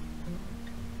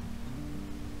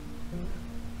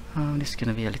 This is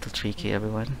gonna be a little tricky,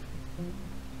 everyone.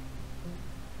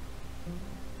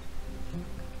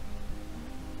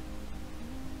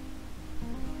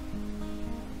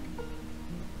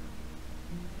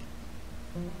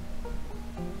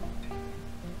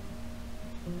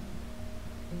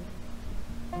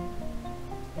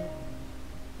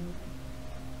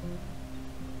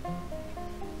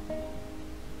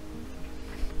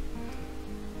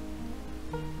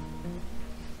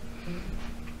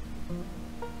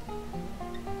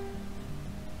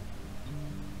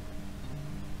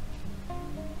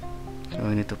 So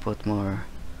we need to put more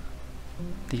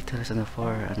details on the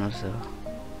fur and also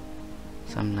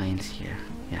some lines here.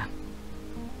 Yeah.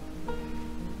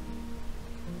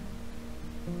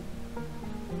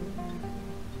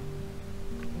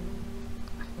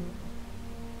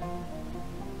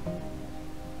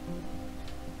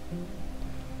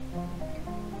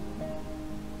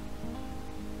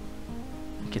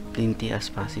 Make it plenty as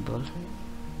possible.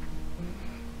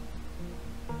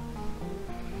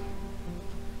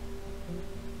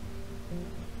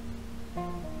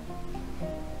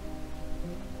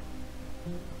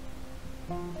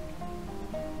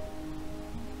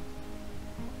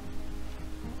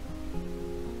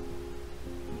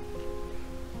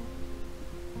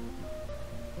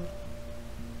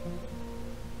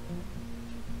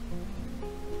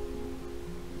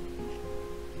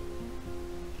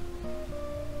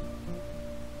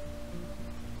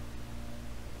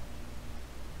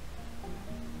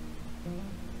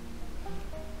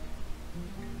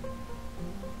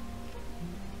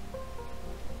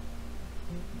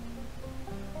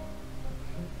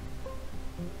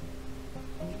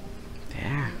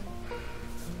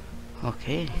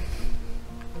 Okay,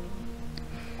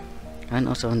 and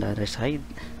also on the other side,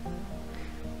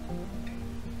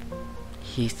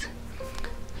 his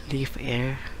leaf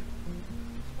air.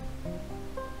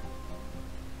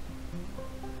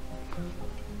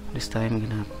 this time I'm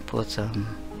gonna put some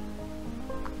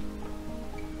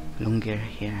longer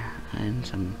here and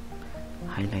some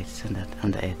highlights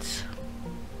on the edge.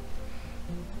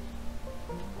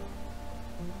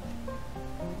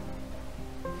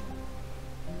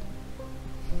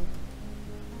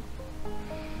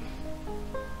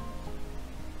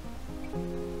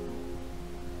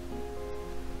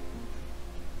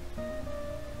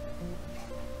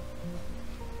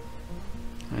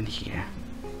 And here.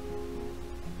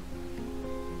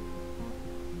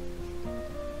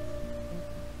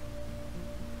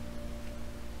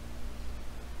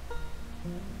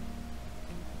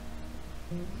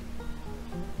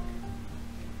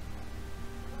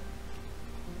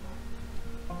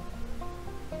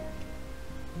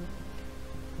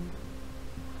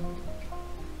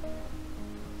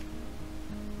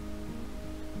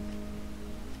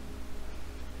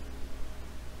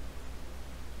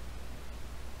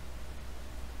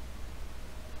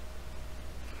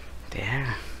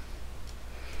 There.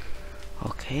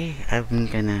 Okay, I'm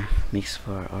gonna mix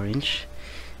for orange,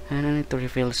 and I need to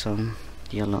refill some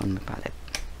yellow on my palette.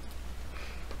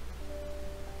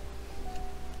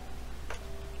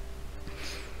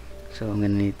 So I'm gonna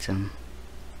need some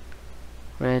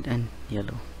red and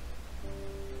yellow.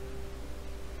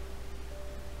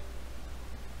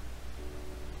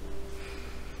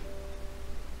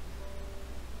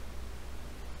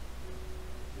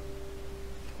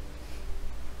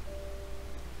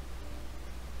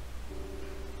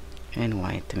 And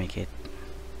white to make it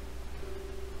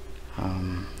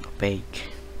opaque.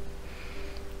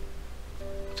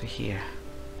 So here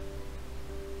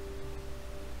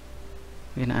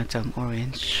we're gonna add some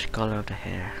orange color of the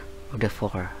hair, of the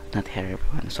fur, not hair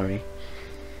everyone, sorry,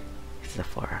 it's the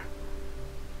fur.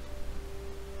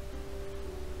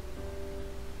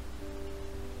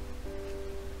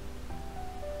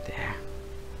 There.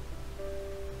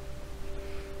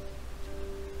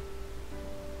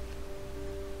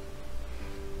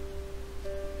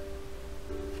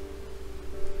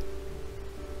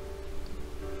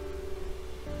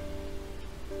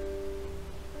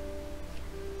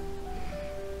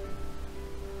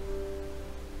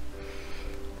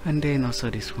 And then also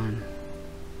this one.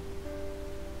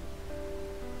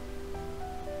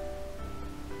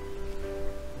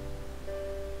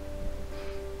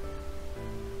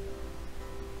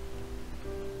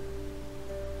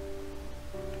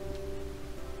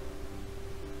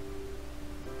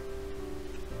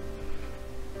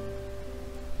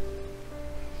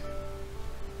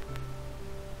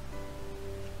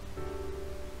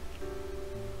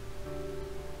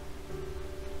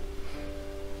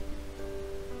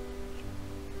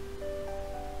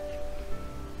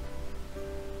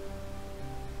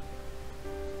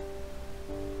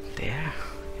 There,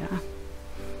 yeah.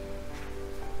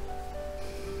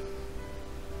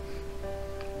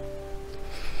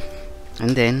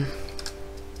 And then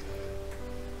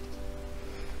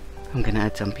I'm gonna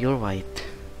add some pure white.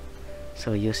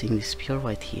 So using this pure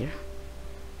white here,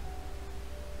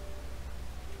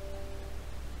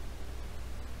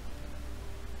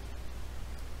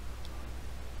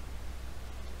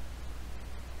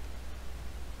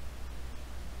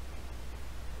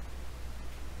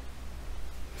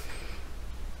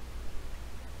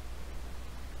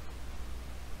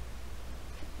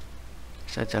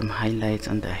 so some highlights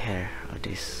on the hair of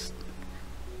this,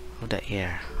 of the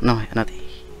ear, no, not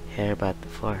hair but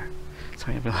fur,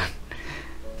 sorry everyone.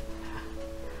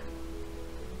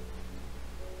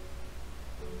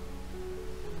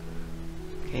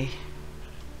 Okay.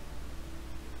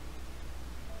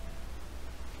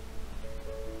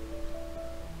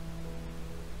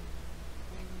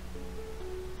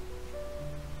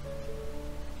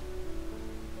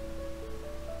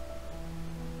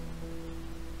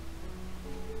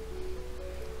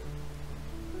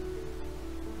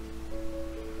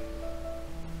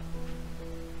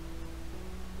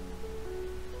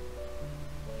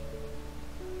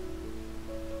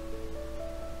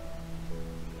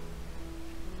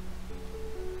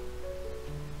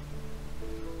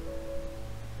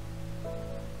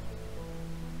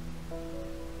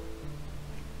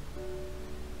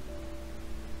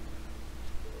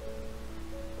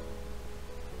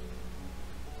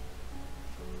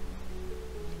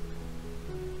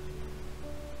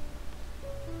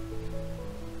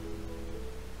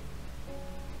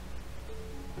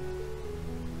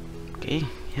 Okay,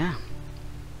 yeah.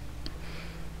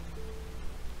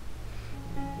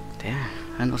 There,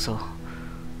 and also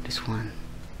this one.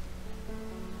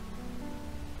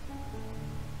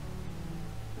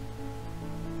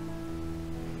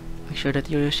 Make sure that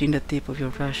you're using the tip of your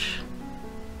brush.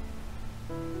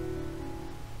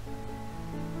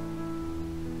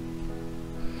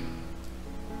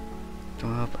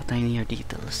 your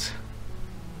details.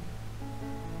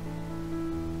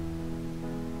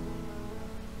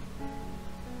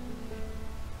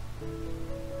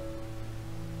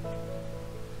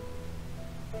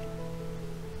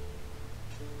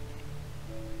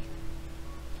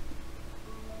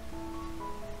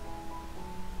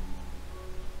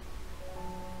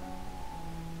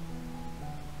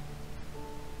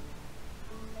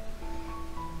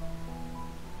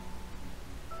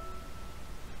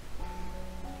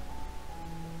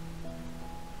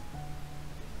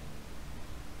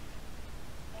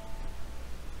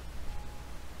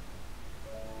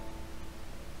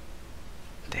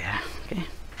 Okay.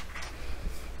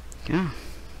 Yeah.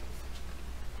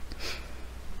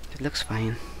 It looks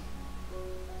fine.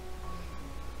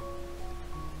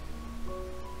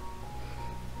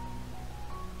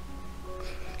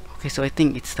 Okay, so I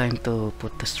think it's time to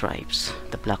put the stripes,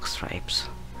 the black stripes.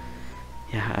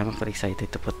 Yeah, I'm actually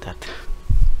excited to put that.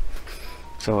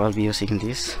 So I'll be using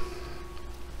this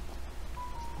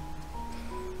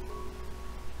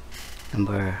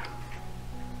number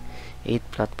 8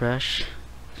 flat brush,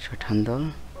 short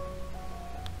handle.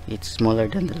 It's smaller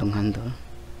than the long handle,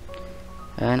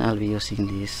 and I'll be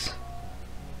using this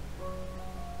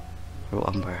raw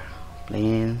umber,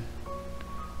 plain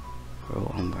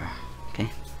raw umber. Okay,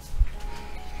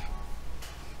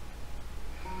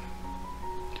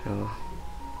 so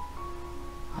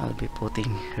I'll be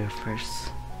putting her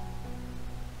first.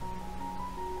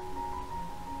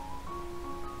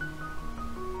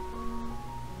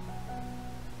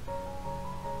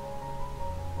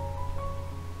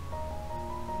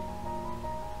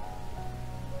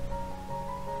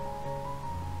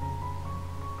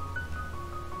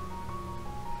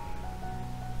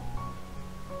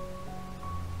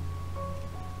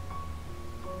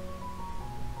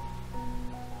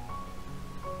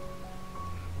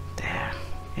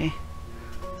 Okay,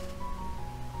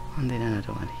 and then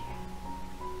another one here.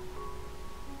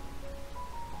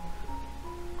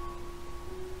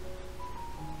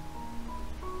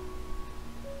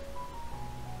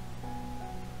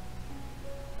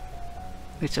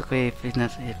 It's okay if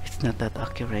it's not that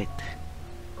accurate.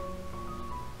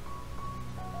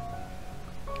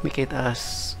 Make it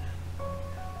as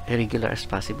irregular as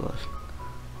possible.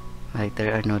 Like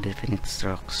there are no definite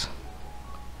strokes.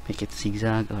 Make it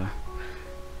zigzag, or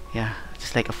yeah,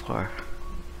 just like a flower.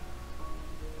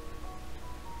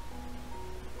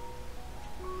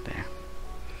 There.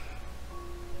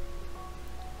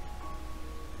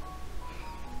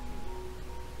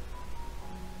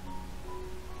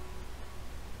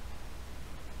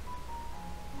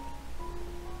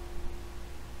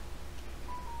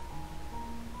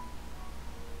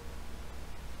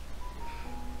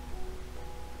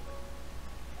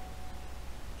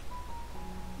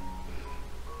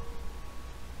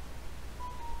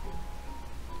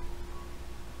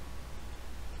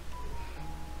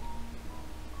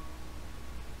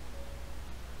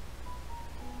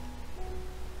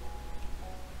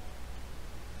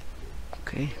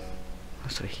 Okay,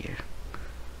 also here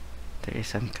there is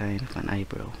some kind of an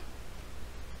eyebrow.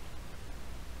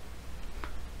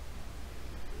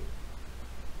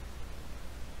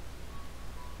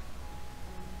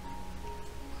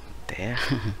 There.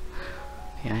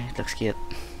 Yeah, it looks cute.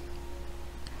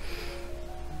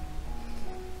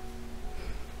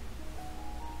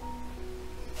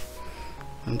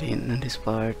 And then on this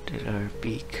part there are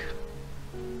beak.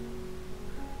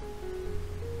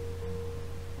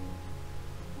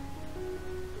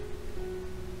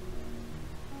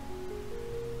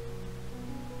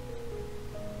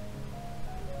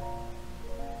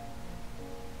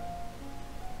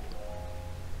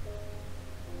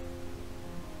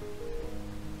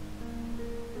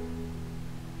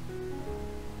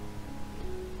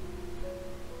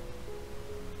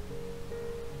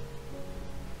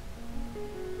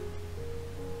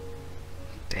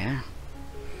 There.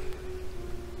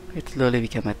 It slowly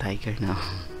become a tiger now.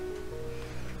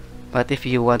 But if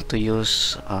you want to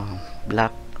use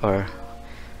black or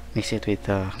mix it with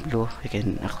blue, you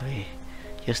can actually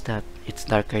use that. It's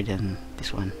darker than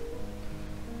this one.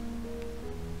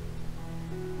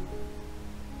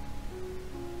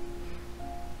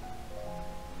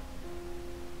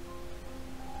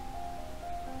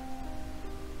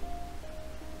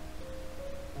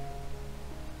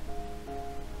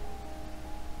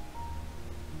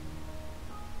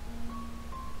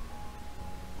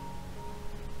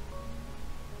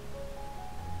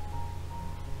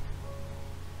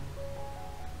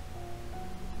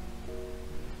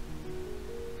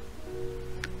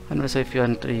 And also, if you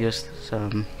want to use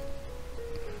some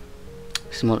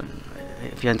if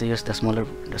you want to use the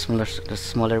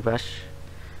smaller brush,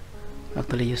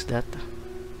 actually use that.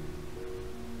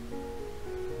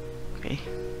 Okay.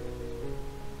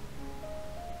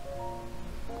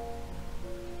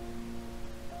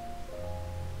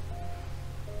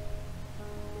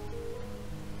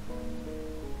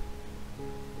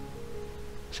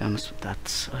 Some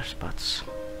dots or spots.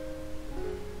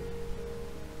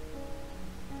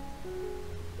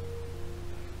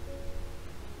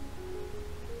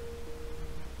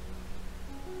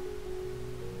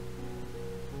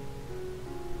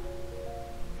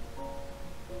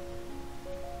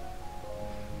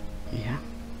 Yeah.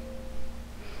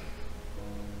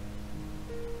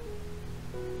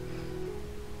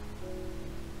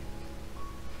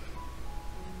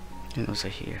 And also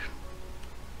here.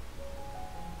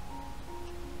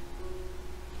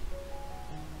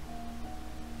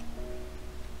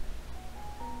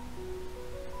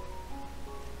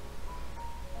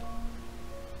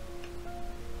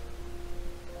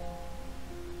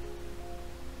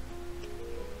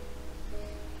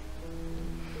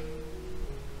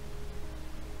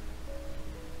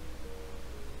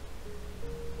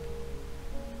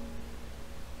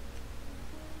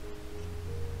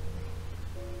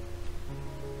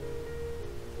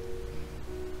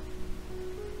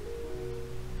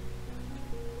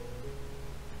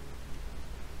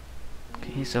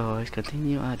 Okay, so let's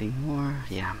continue adding more.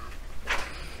 Yeah,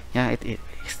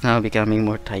 it's now becoming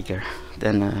more tiger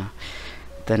than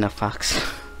a fox.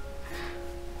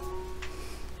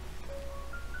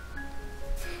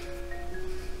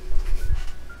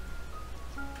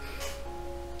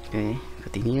 Okay,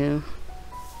 continue.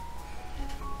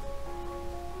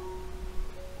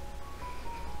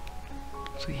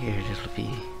 So here there will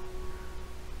be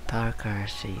darker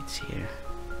shades here.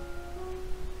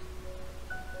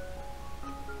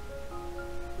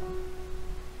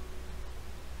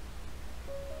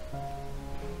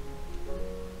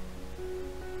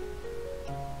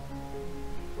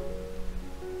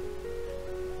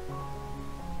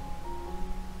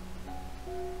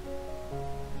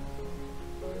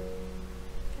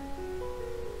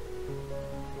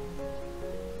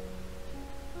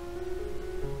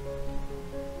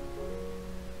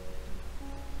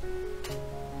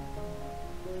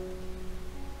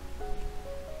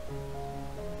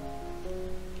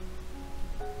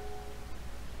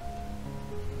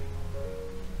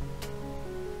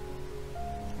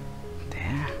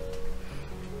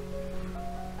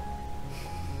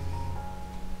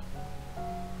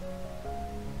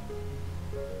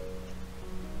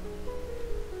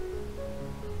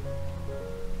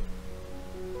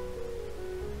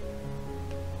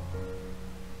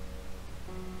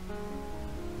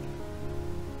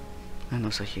 And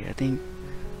also here, I think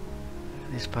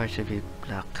this part should be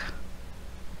black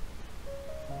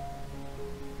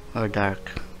or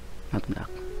dark, not black.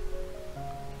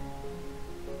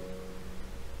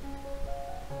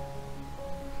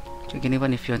 So again,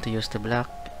 even if you want to use the black,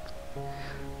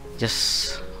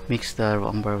 just mix the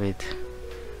umber with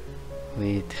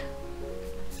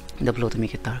the blue to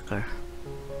make it darker.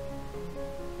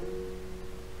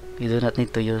 You do not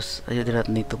need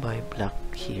to buy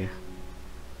black here.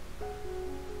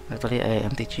 Actually, I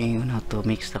am teaching you how to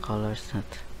mix the colors.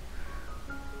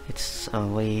 It's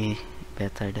way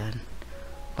better than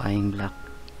buying black.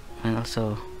 And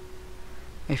also,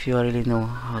 if you really know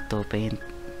how to paint,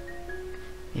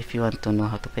 if you want to know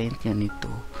how to paint, you need to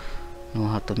know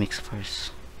how to mix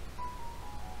first.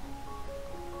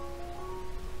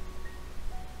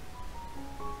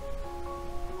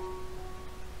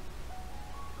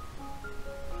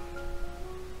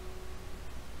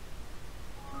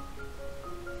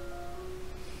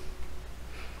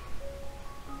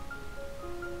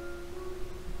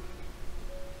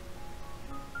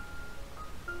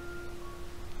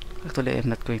 Actually, I'm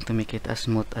not going to make it as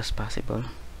smooth as possible.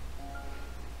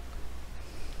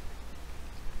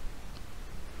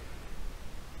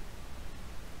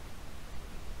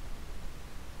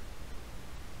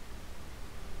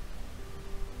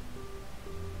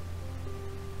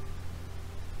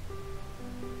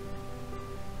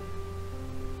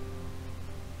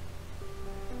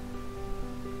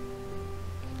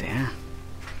 There.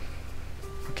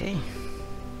 Okay.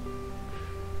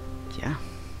 Yeah.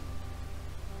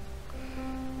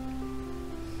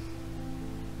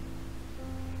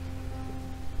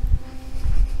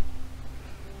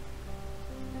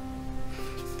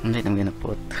 And then I'm gonna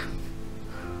put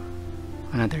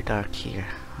another dark here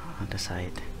on the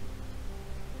side.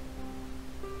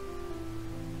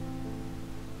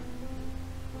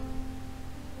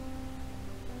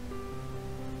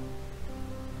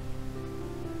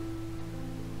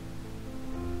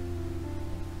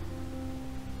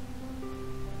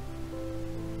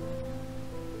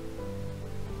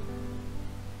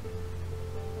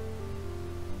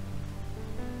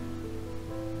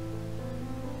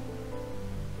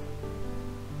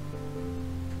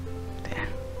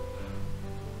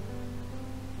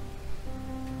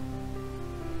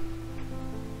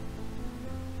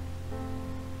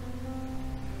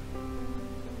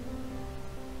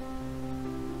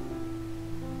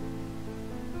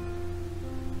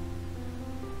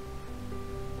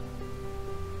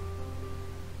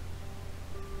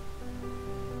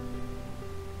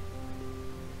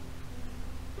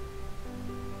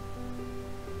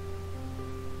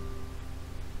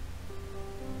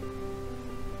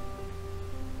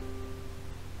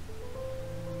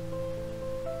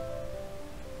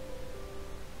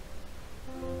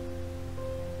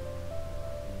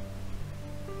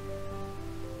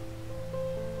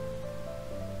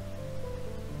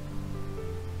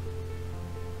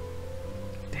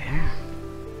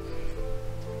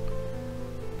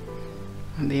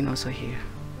 then also here.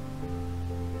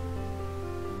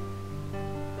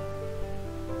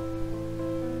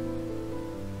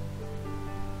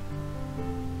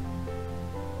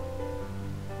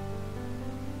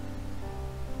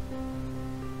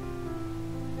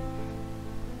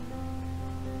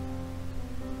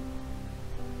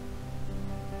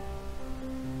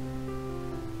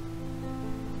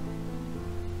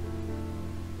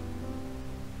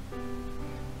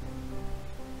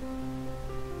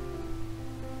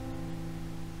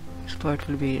 This part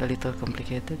will be a little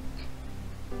complicated.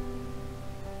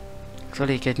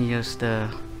 Actually, you can use the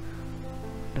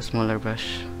smaller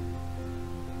brush.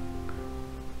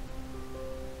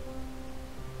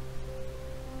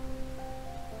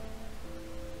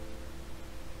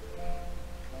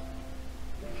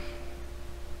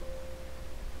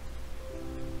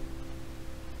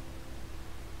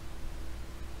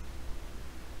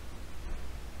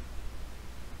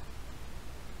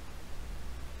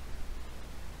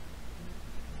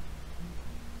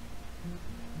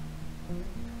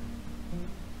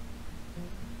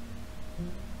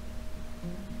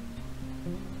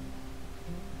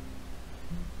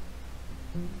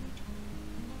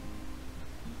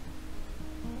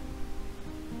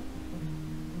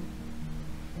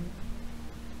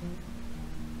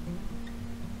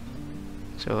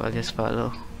 So I'll just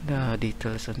follow the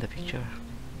details on the picture.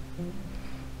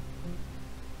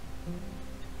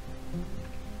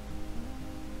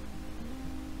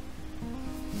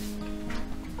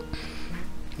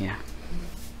 Yeah.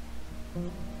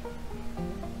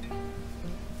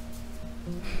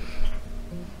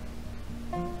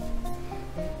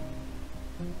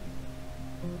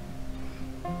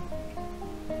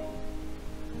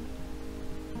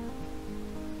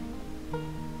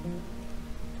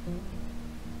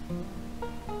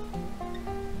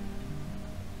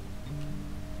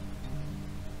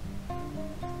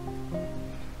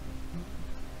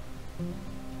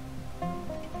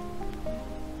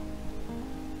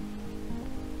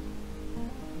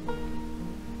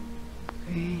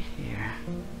 Here.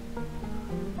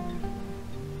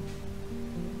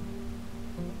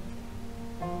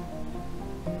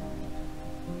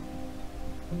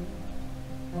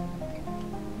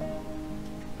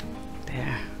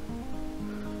 There.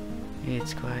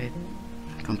 It's quite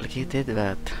complicated,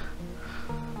 but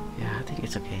yeah, I think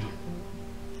it's okay.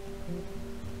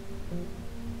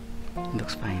 It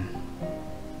looks fine.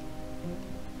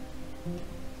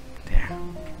 There.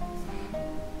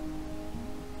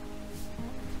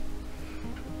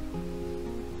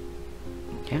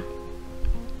 Yeah.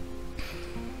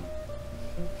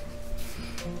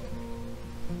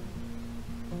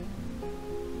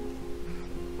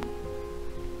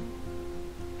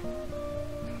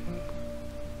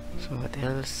 So what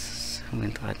else? I'm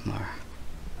going to add more.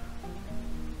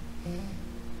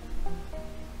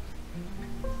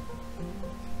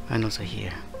 And also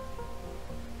here.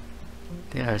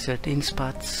 There are certain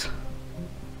spots.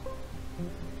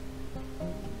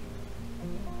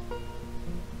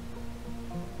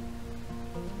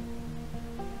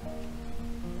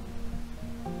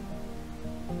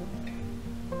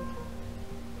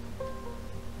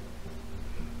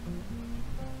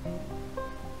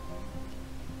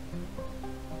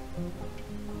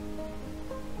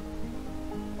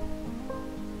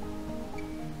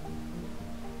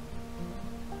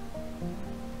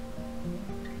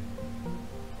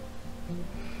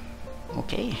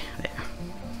 Okay, there.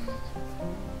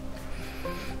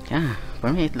 Yeah,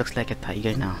 for me it looks like a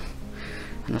tiger now.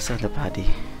 And also the body.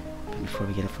 But before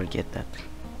we're gonna forget that.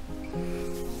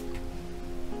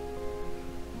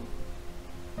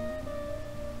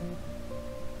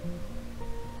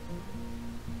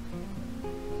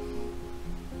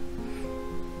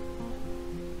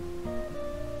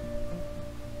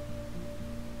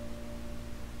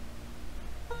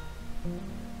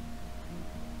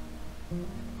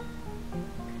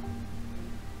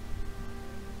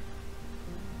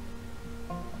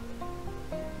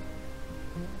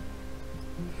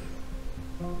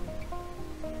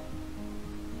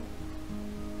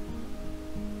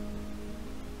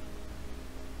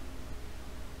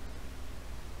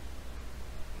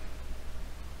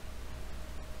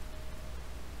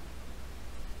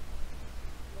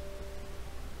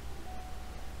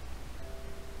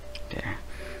 There.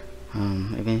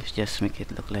 Even if you just make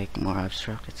it look like more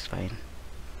abstract, it's fine.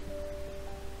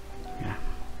 Yeah.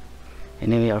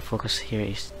 Anyway, our focus here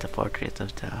is the portrait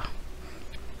of the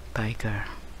tiger.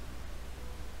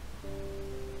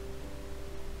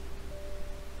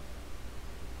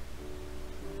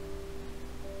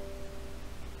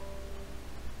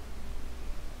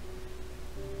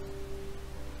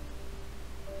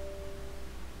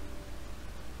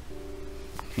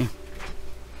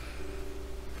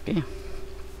 Okay.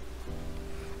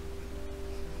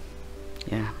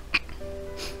 Yeah,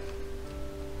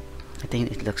 I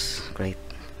think it looks great.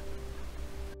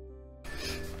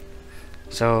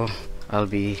 So I'll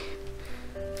be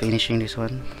finishing this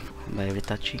one by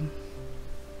retouching.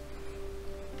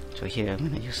 So here I'm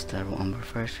gonna use the raw umber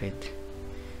first with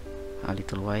a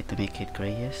little white to make it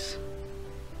grayish.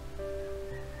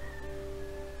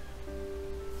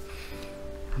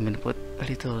 I'm gonna put a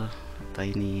little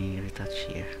tiny retouch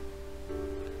here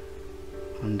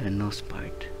on the nose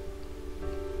part.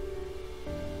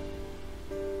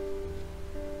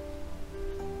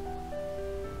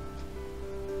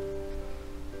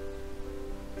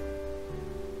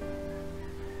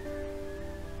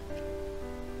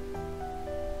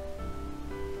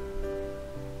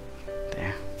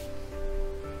 There.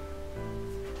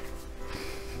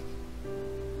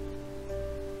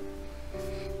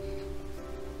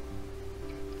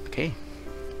 Okay.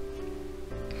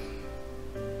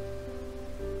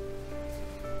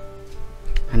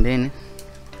 And then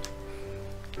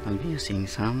I'll be using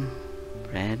some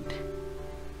red,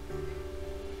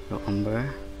 raw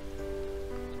umber,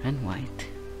 and white.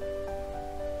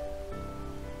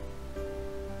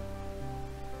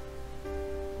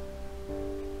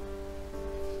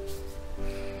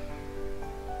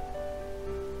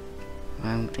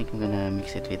 I think I'm gonna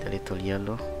mix it with a little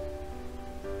yellow.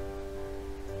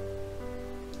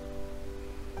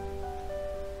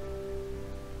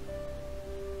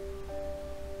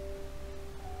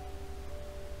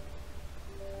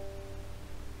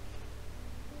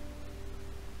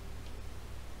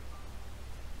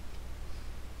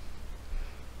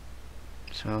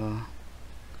 So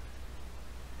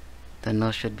the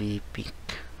nose should be pink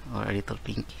or a little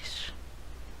pinkish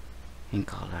in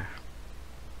color.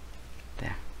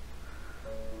 There.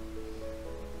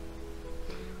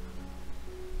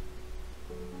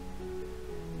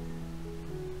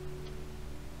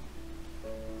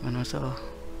 And also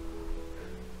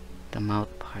the mouth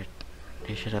part,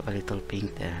 they should have a little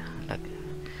pink there, like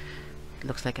it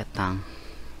looks like a tongue.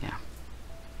 Yeah.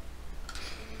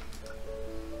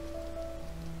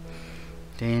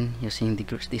 Then using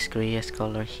this grayish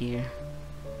color here.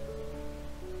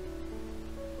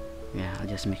 Yeah, I'll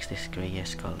just mix this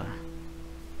grayish color.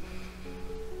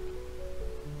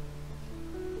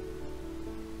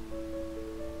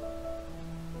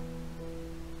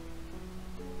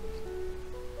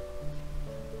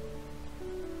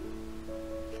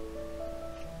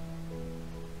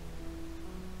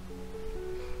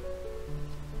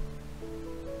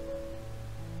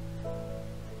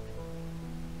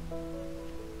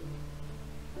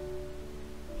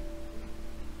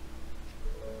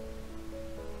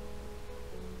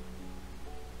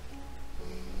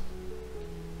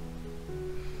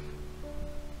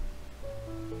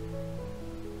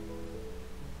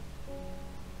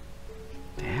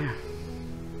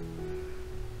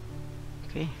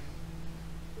 Okay.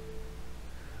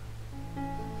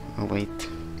 Oh wait,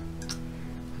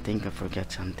 I think I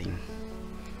forgot something.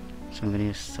 So I'm gonna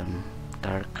use some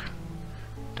darker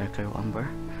umber,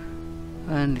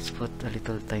 and let's put a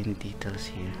little tiny details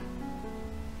here.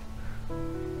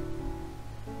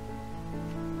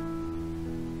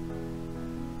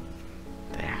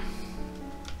 There.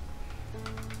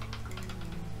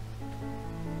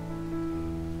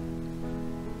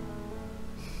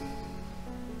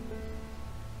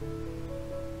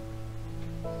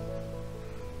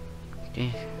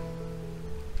 Okay,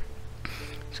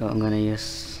 so I'm gonna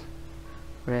use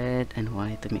red and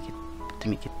white to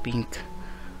make it pink,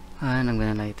 and I'm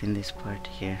gonna lighten this part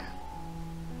here.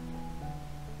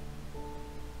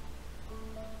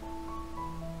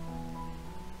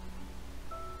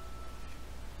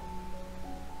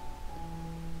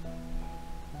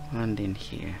 And in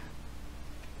here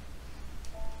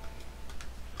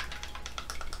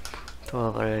to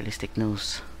have a realistic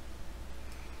nose.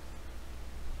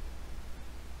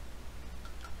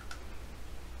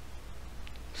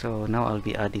 So now I'll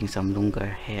be adding some longer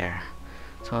hair.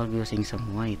 So I'll be using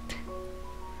some white.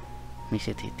 Mix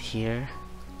it here.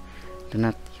 Do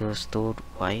not use too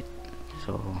white.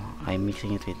 So I'm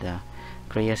mixing it with the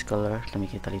grayish color to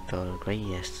make it a little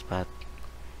grayish, but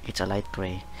it's a light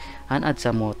gray. And add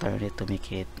some water to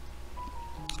make it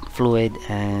fluid,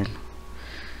 and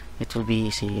it will be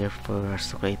easier for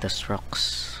us to create the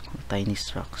strokes, tiny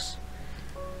strokes.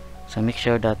 So make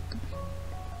sure that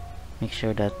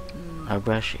our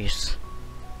brush is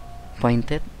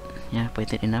pointed. Yeah,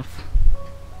 pointed enough.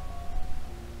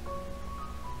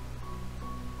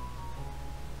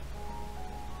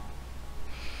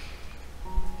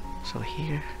 So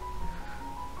here,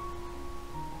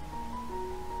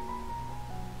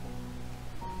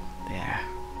 there.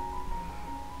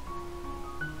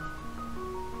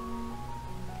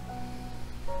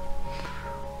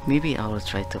 Maybe I will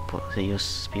try to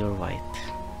use pure white.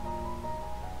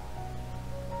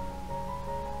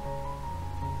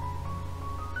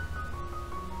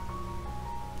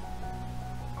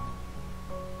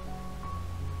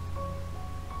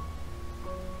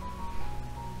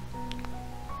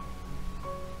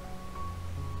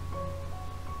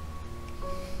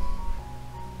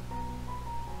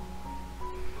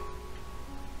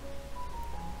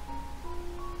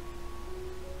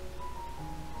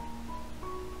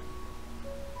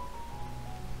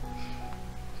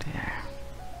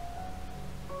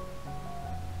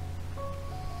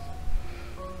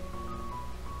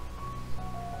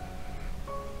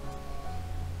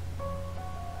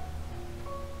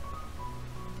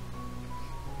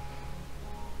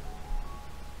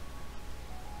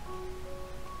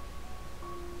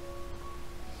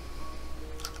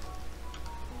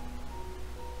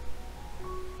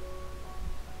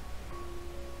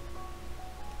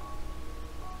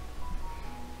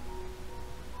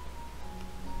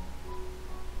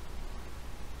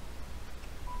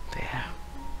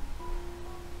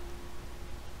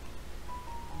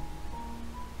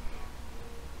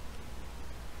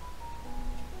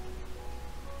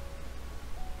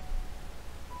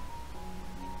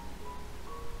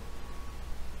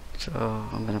 So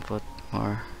I'm gonna put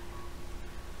more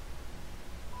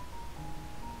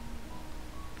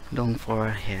long for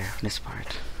hair on this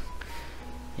part.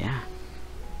 Yeah.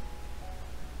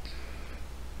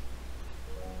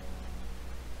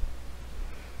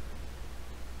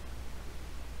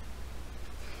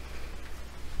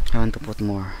 I want to put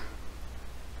more.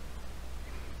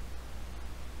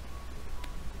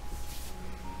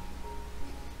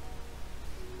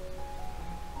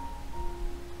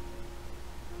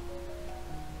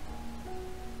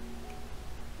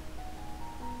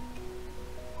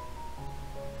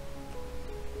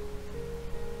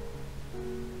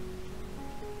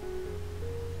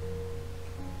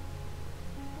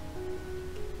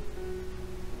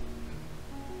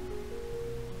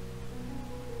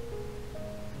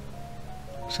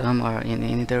 Some are in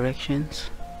any directions.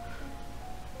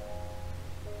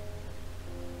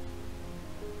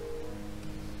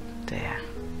 There.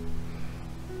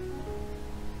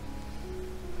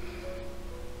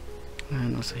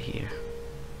 And also here.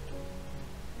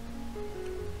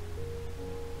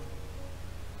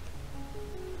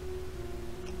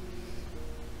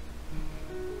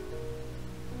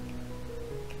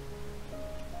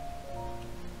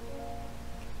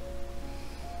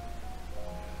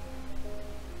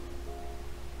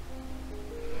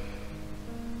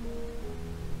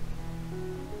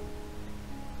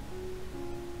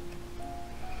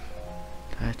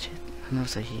 Touch it, and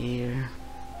also here.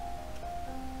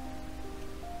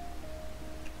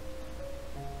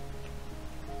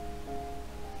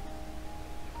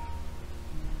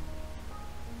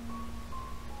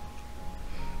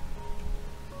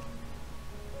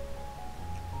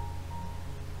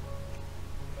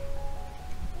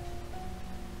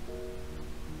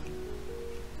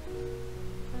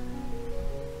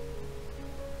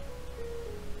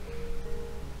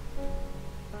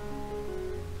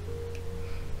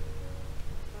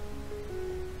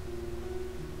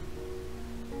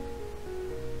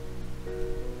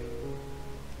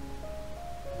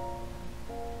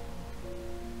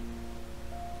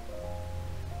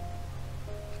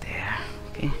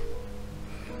 Okay.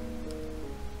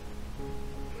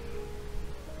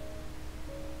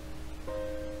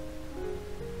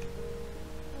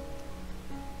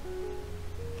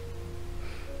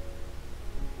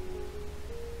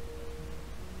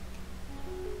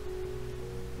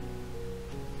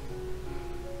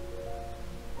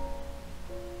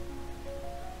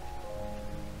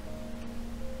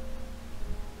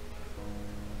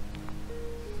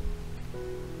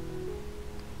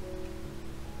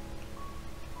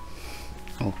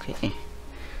 Okay,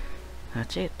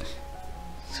 that's it.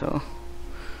 So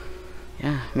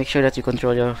yeah, make sure that you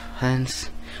control your hands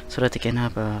so that you can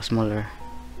have a smaller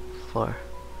floor.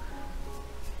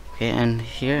 Okay, and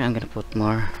here I'm gonna put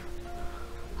more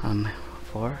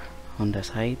four on the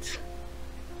sides.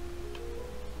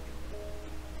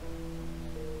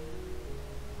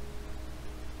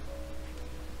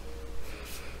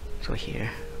 So here,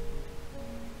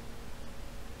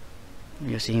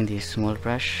 using this small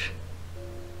brush,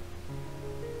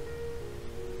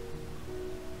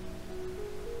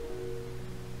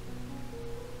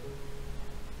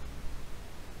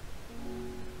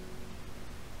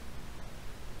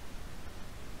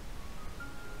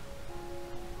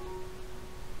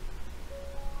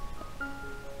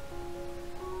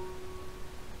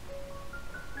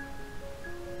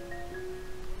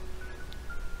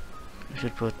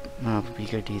 should put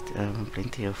bigger detail,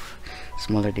 plenty of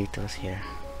smaller details here.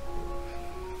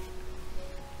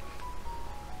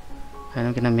 And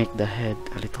I'm gonna make the head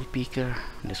a little bigger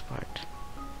on this part.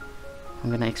 I'm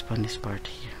gonna expand this part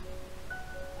here.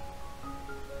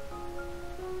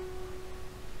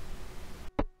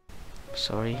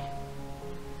 Sorry.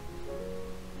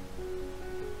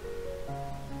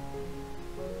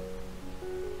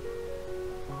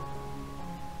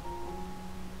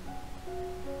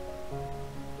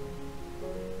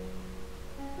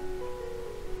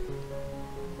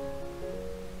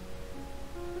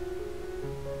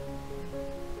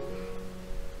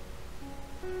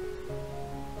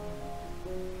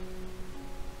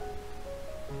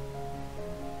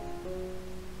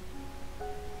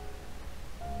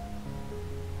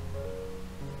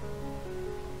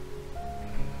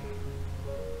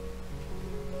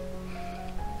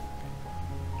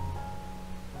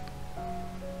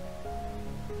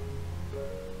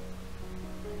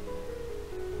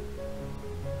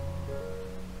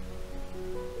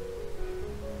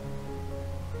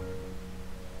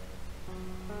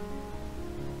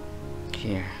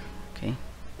 Here, okay.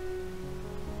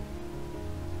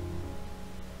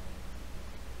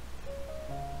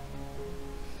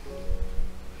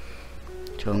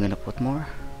 So I'm gonna put more,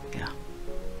 yeah.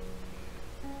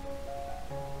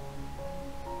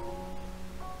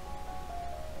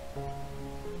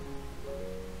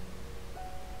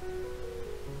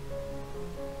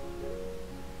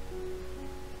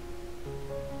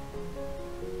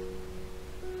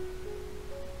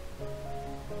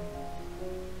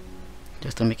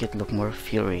 Just to make it look more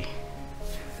fury.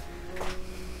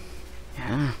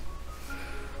 Yeah.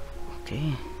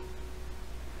 Okay.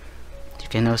 You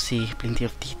can now see plenty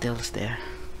of details there.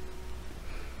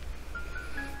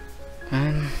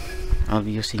 And I'll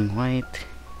be using white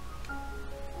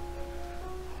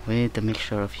with a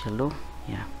mixture of yellow.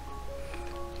 Yeah.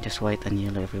 Just white and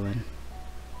yellow, everyone.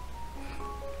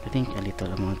 I think a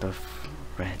little amount of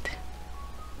red.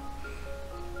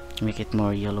 Make it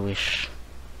more yellowish.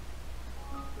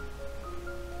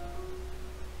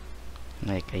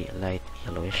 Like a light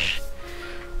yellowish,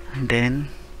 and then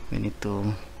we need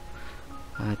to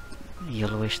add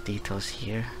yellowish details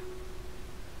here.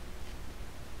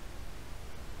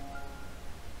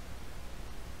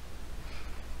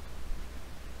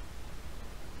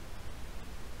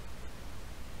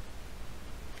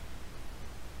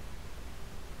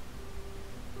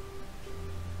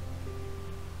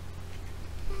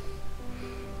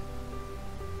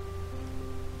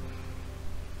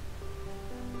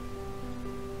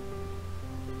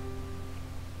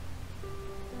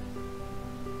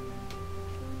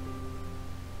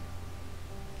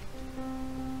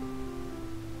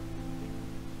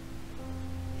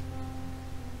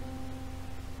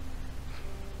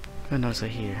 And also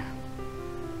here.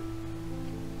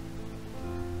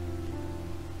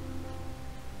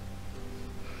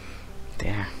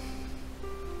 There.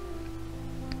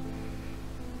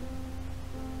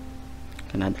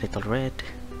 Can add a little red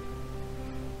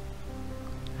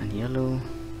and yellow,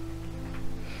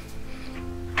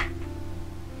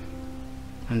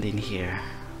 and in here.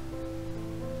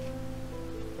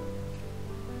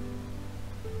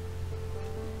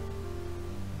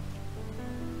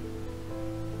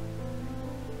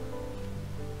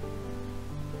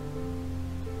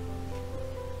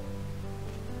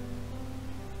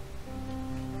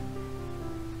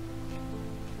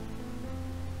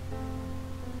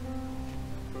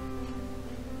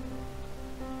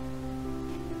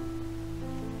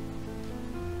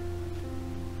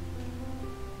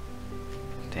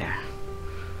 There.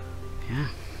 Yeah.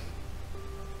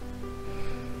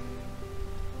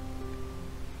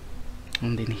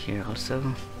 And in here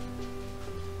also.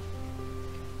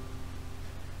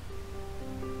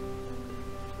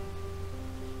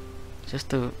 Just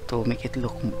to make it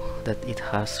look that it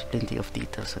has plenty of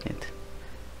details on it.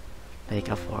 Like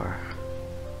a four.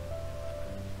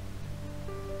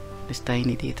 These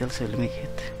tiny details will make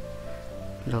it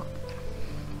look.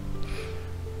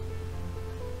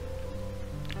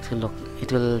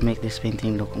 It will make this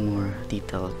painting look more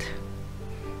detailed.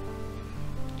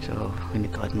 So we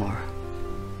need to add more.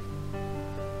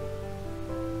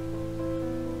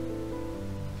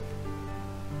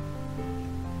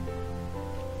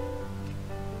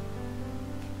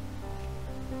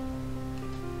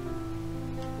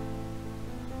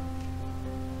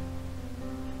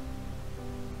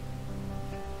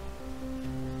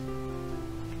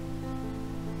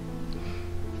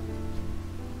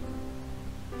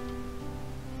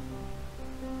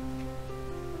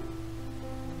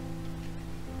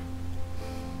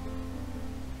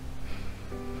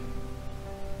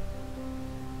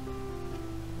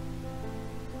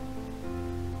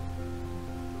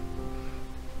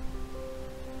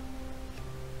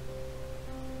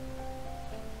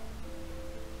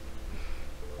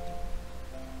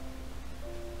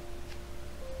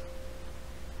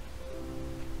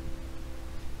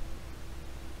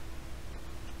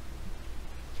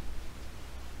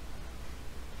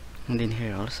 And then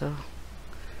here also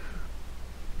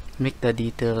make the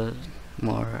detail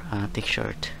more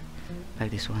textured,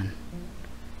 like this one.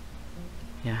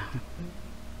 Yeah.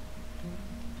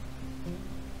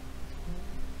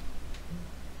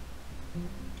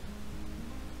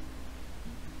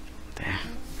 There.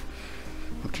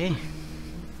 Okay.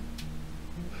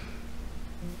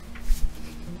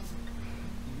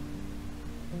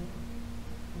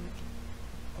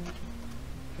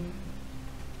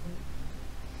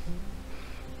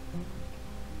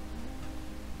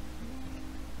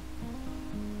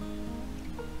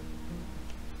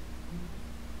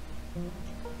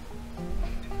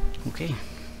 Okay.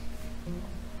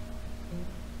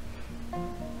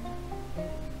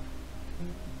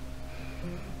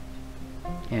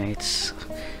 Yeah, it's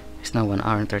now 1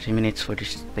 hour and 30 minutes for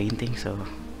this painting, so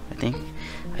I think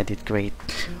I did great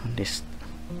on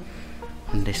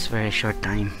this very short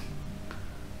time.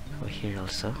 So here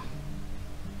also,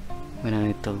 when I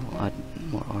need to add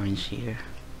more orange here.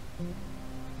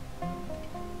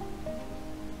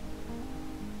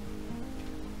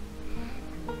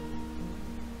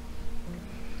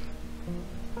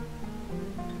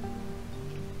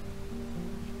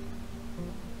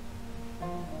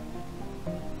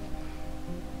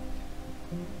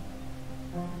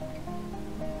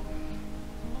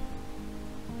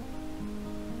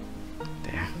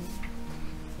 There.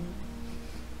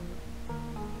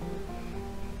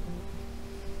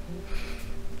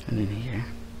 And then here,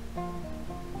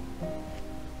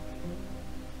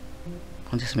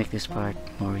 I'll just make this part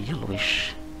more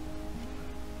yellowish.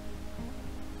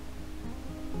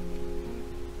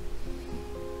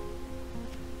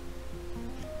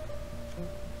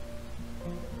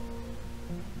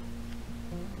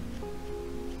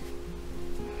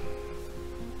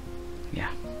 Yeah.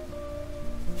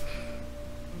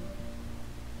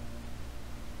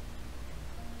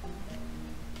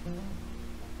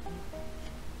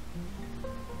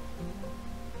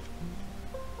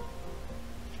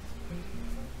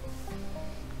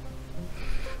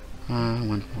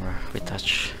 One more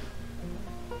retouch.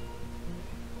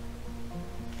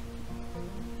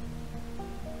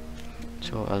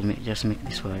 So I'll just make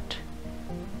this part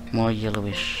more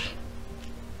yellowish.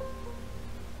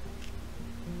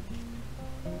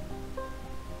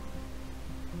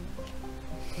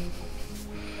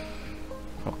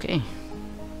 Okay.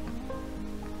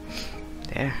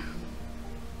 There.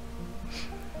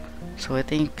 So I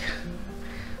think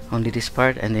only this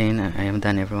part, and then I am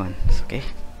done, everyone. Okay.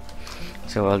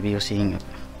 So I'll be using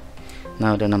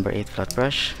now the number 8 flat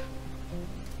brush,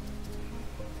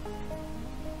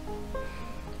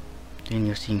 then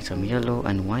using some yellow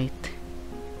and white.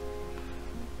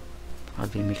 I'll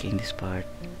be making this part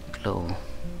glow.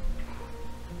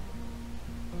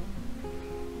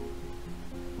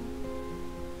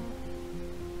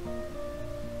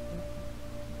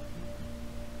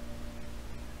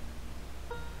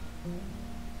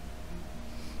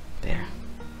 There.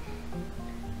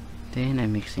 Then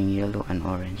I'm mixing yellow and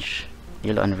orange,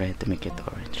 yellow and red to make it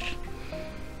orange.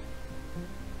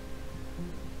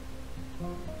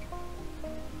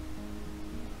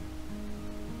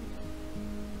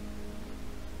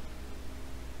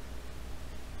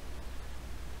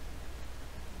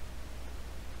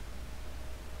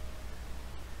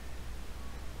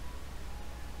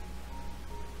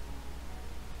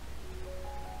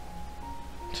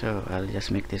 So I'll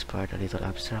just make this part a little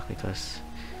abstract because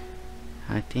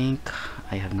I think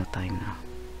I have no time now.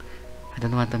 I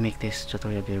don't want to make this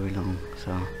tutorial very long,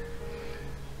 so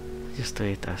just do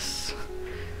it as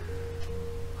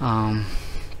I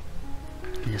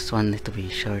just want it to be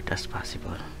short as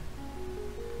possible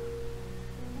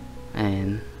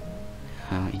and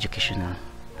educational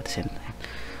at the same time.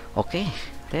 Okay,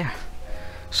 there.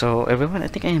 So everyone, I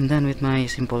think I am done with my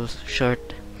simple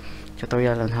short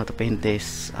tutorial on how to paint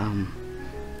this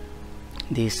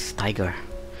this tiger.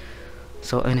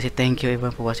 So I want to say thank you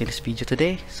everyone for watching this video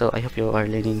today. So I hope you are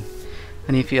learning,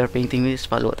 and if you are painting this,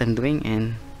 follow what I'm doing,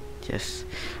 and just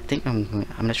I think I'm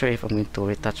not sure if I'm going to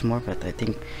retouch more, but I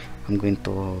think I'm going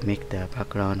to make the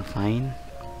background fine,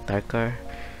 darker.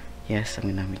 Yes,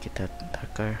 I'm gonna make it that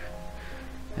darker,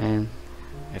 and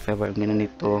if ever I'm gonna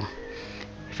need to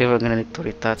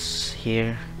retouch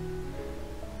here,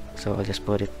 so I'll just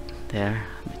put it there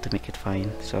to make it fine.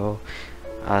 So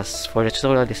as for the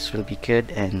tutorial, this will be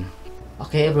good. And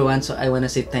okay everyone, so I want to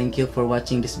say thank you for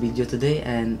watching this video today,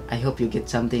 and I hope you get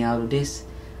something out of this.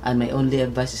 And my only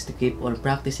advice is to keep on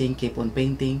practicing, keep on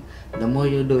painting. The more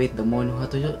you do it, the more you know how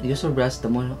to use your brush, the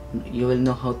more you will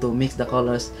know how to mix the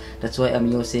colors. That's why I'm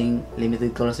using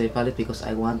limited colors palette, because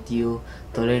I want you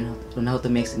to learn how to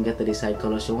mix and get the desired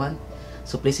colors you want.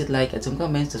 So please hit like, add some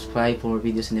comments, subscribe for more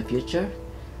videos in the future.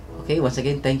 Okay, once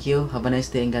again, thank you. Have a nice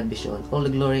day and God bless you all. All the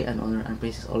glory and honor and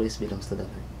praises always belongs to the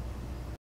Lord.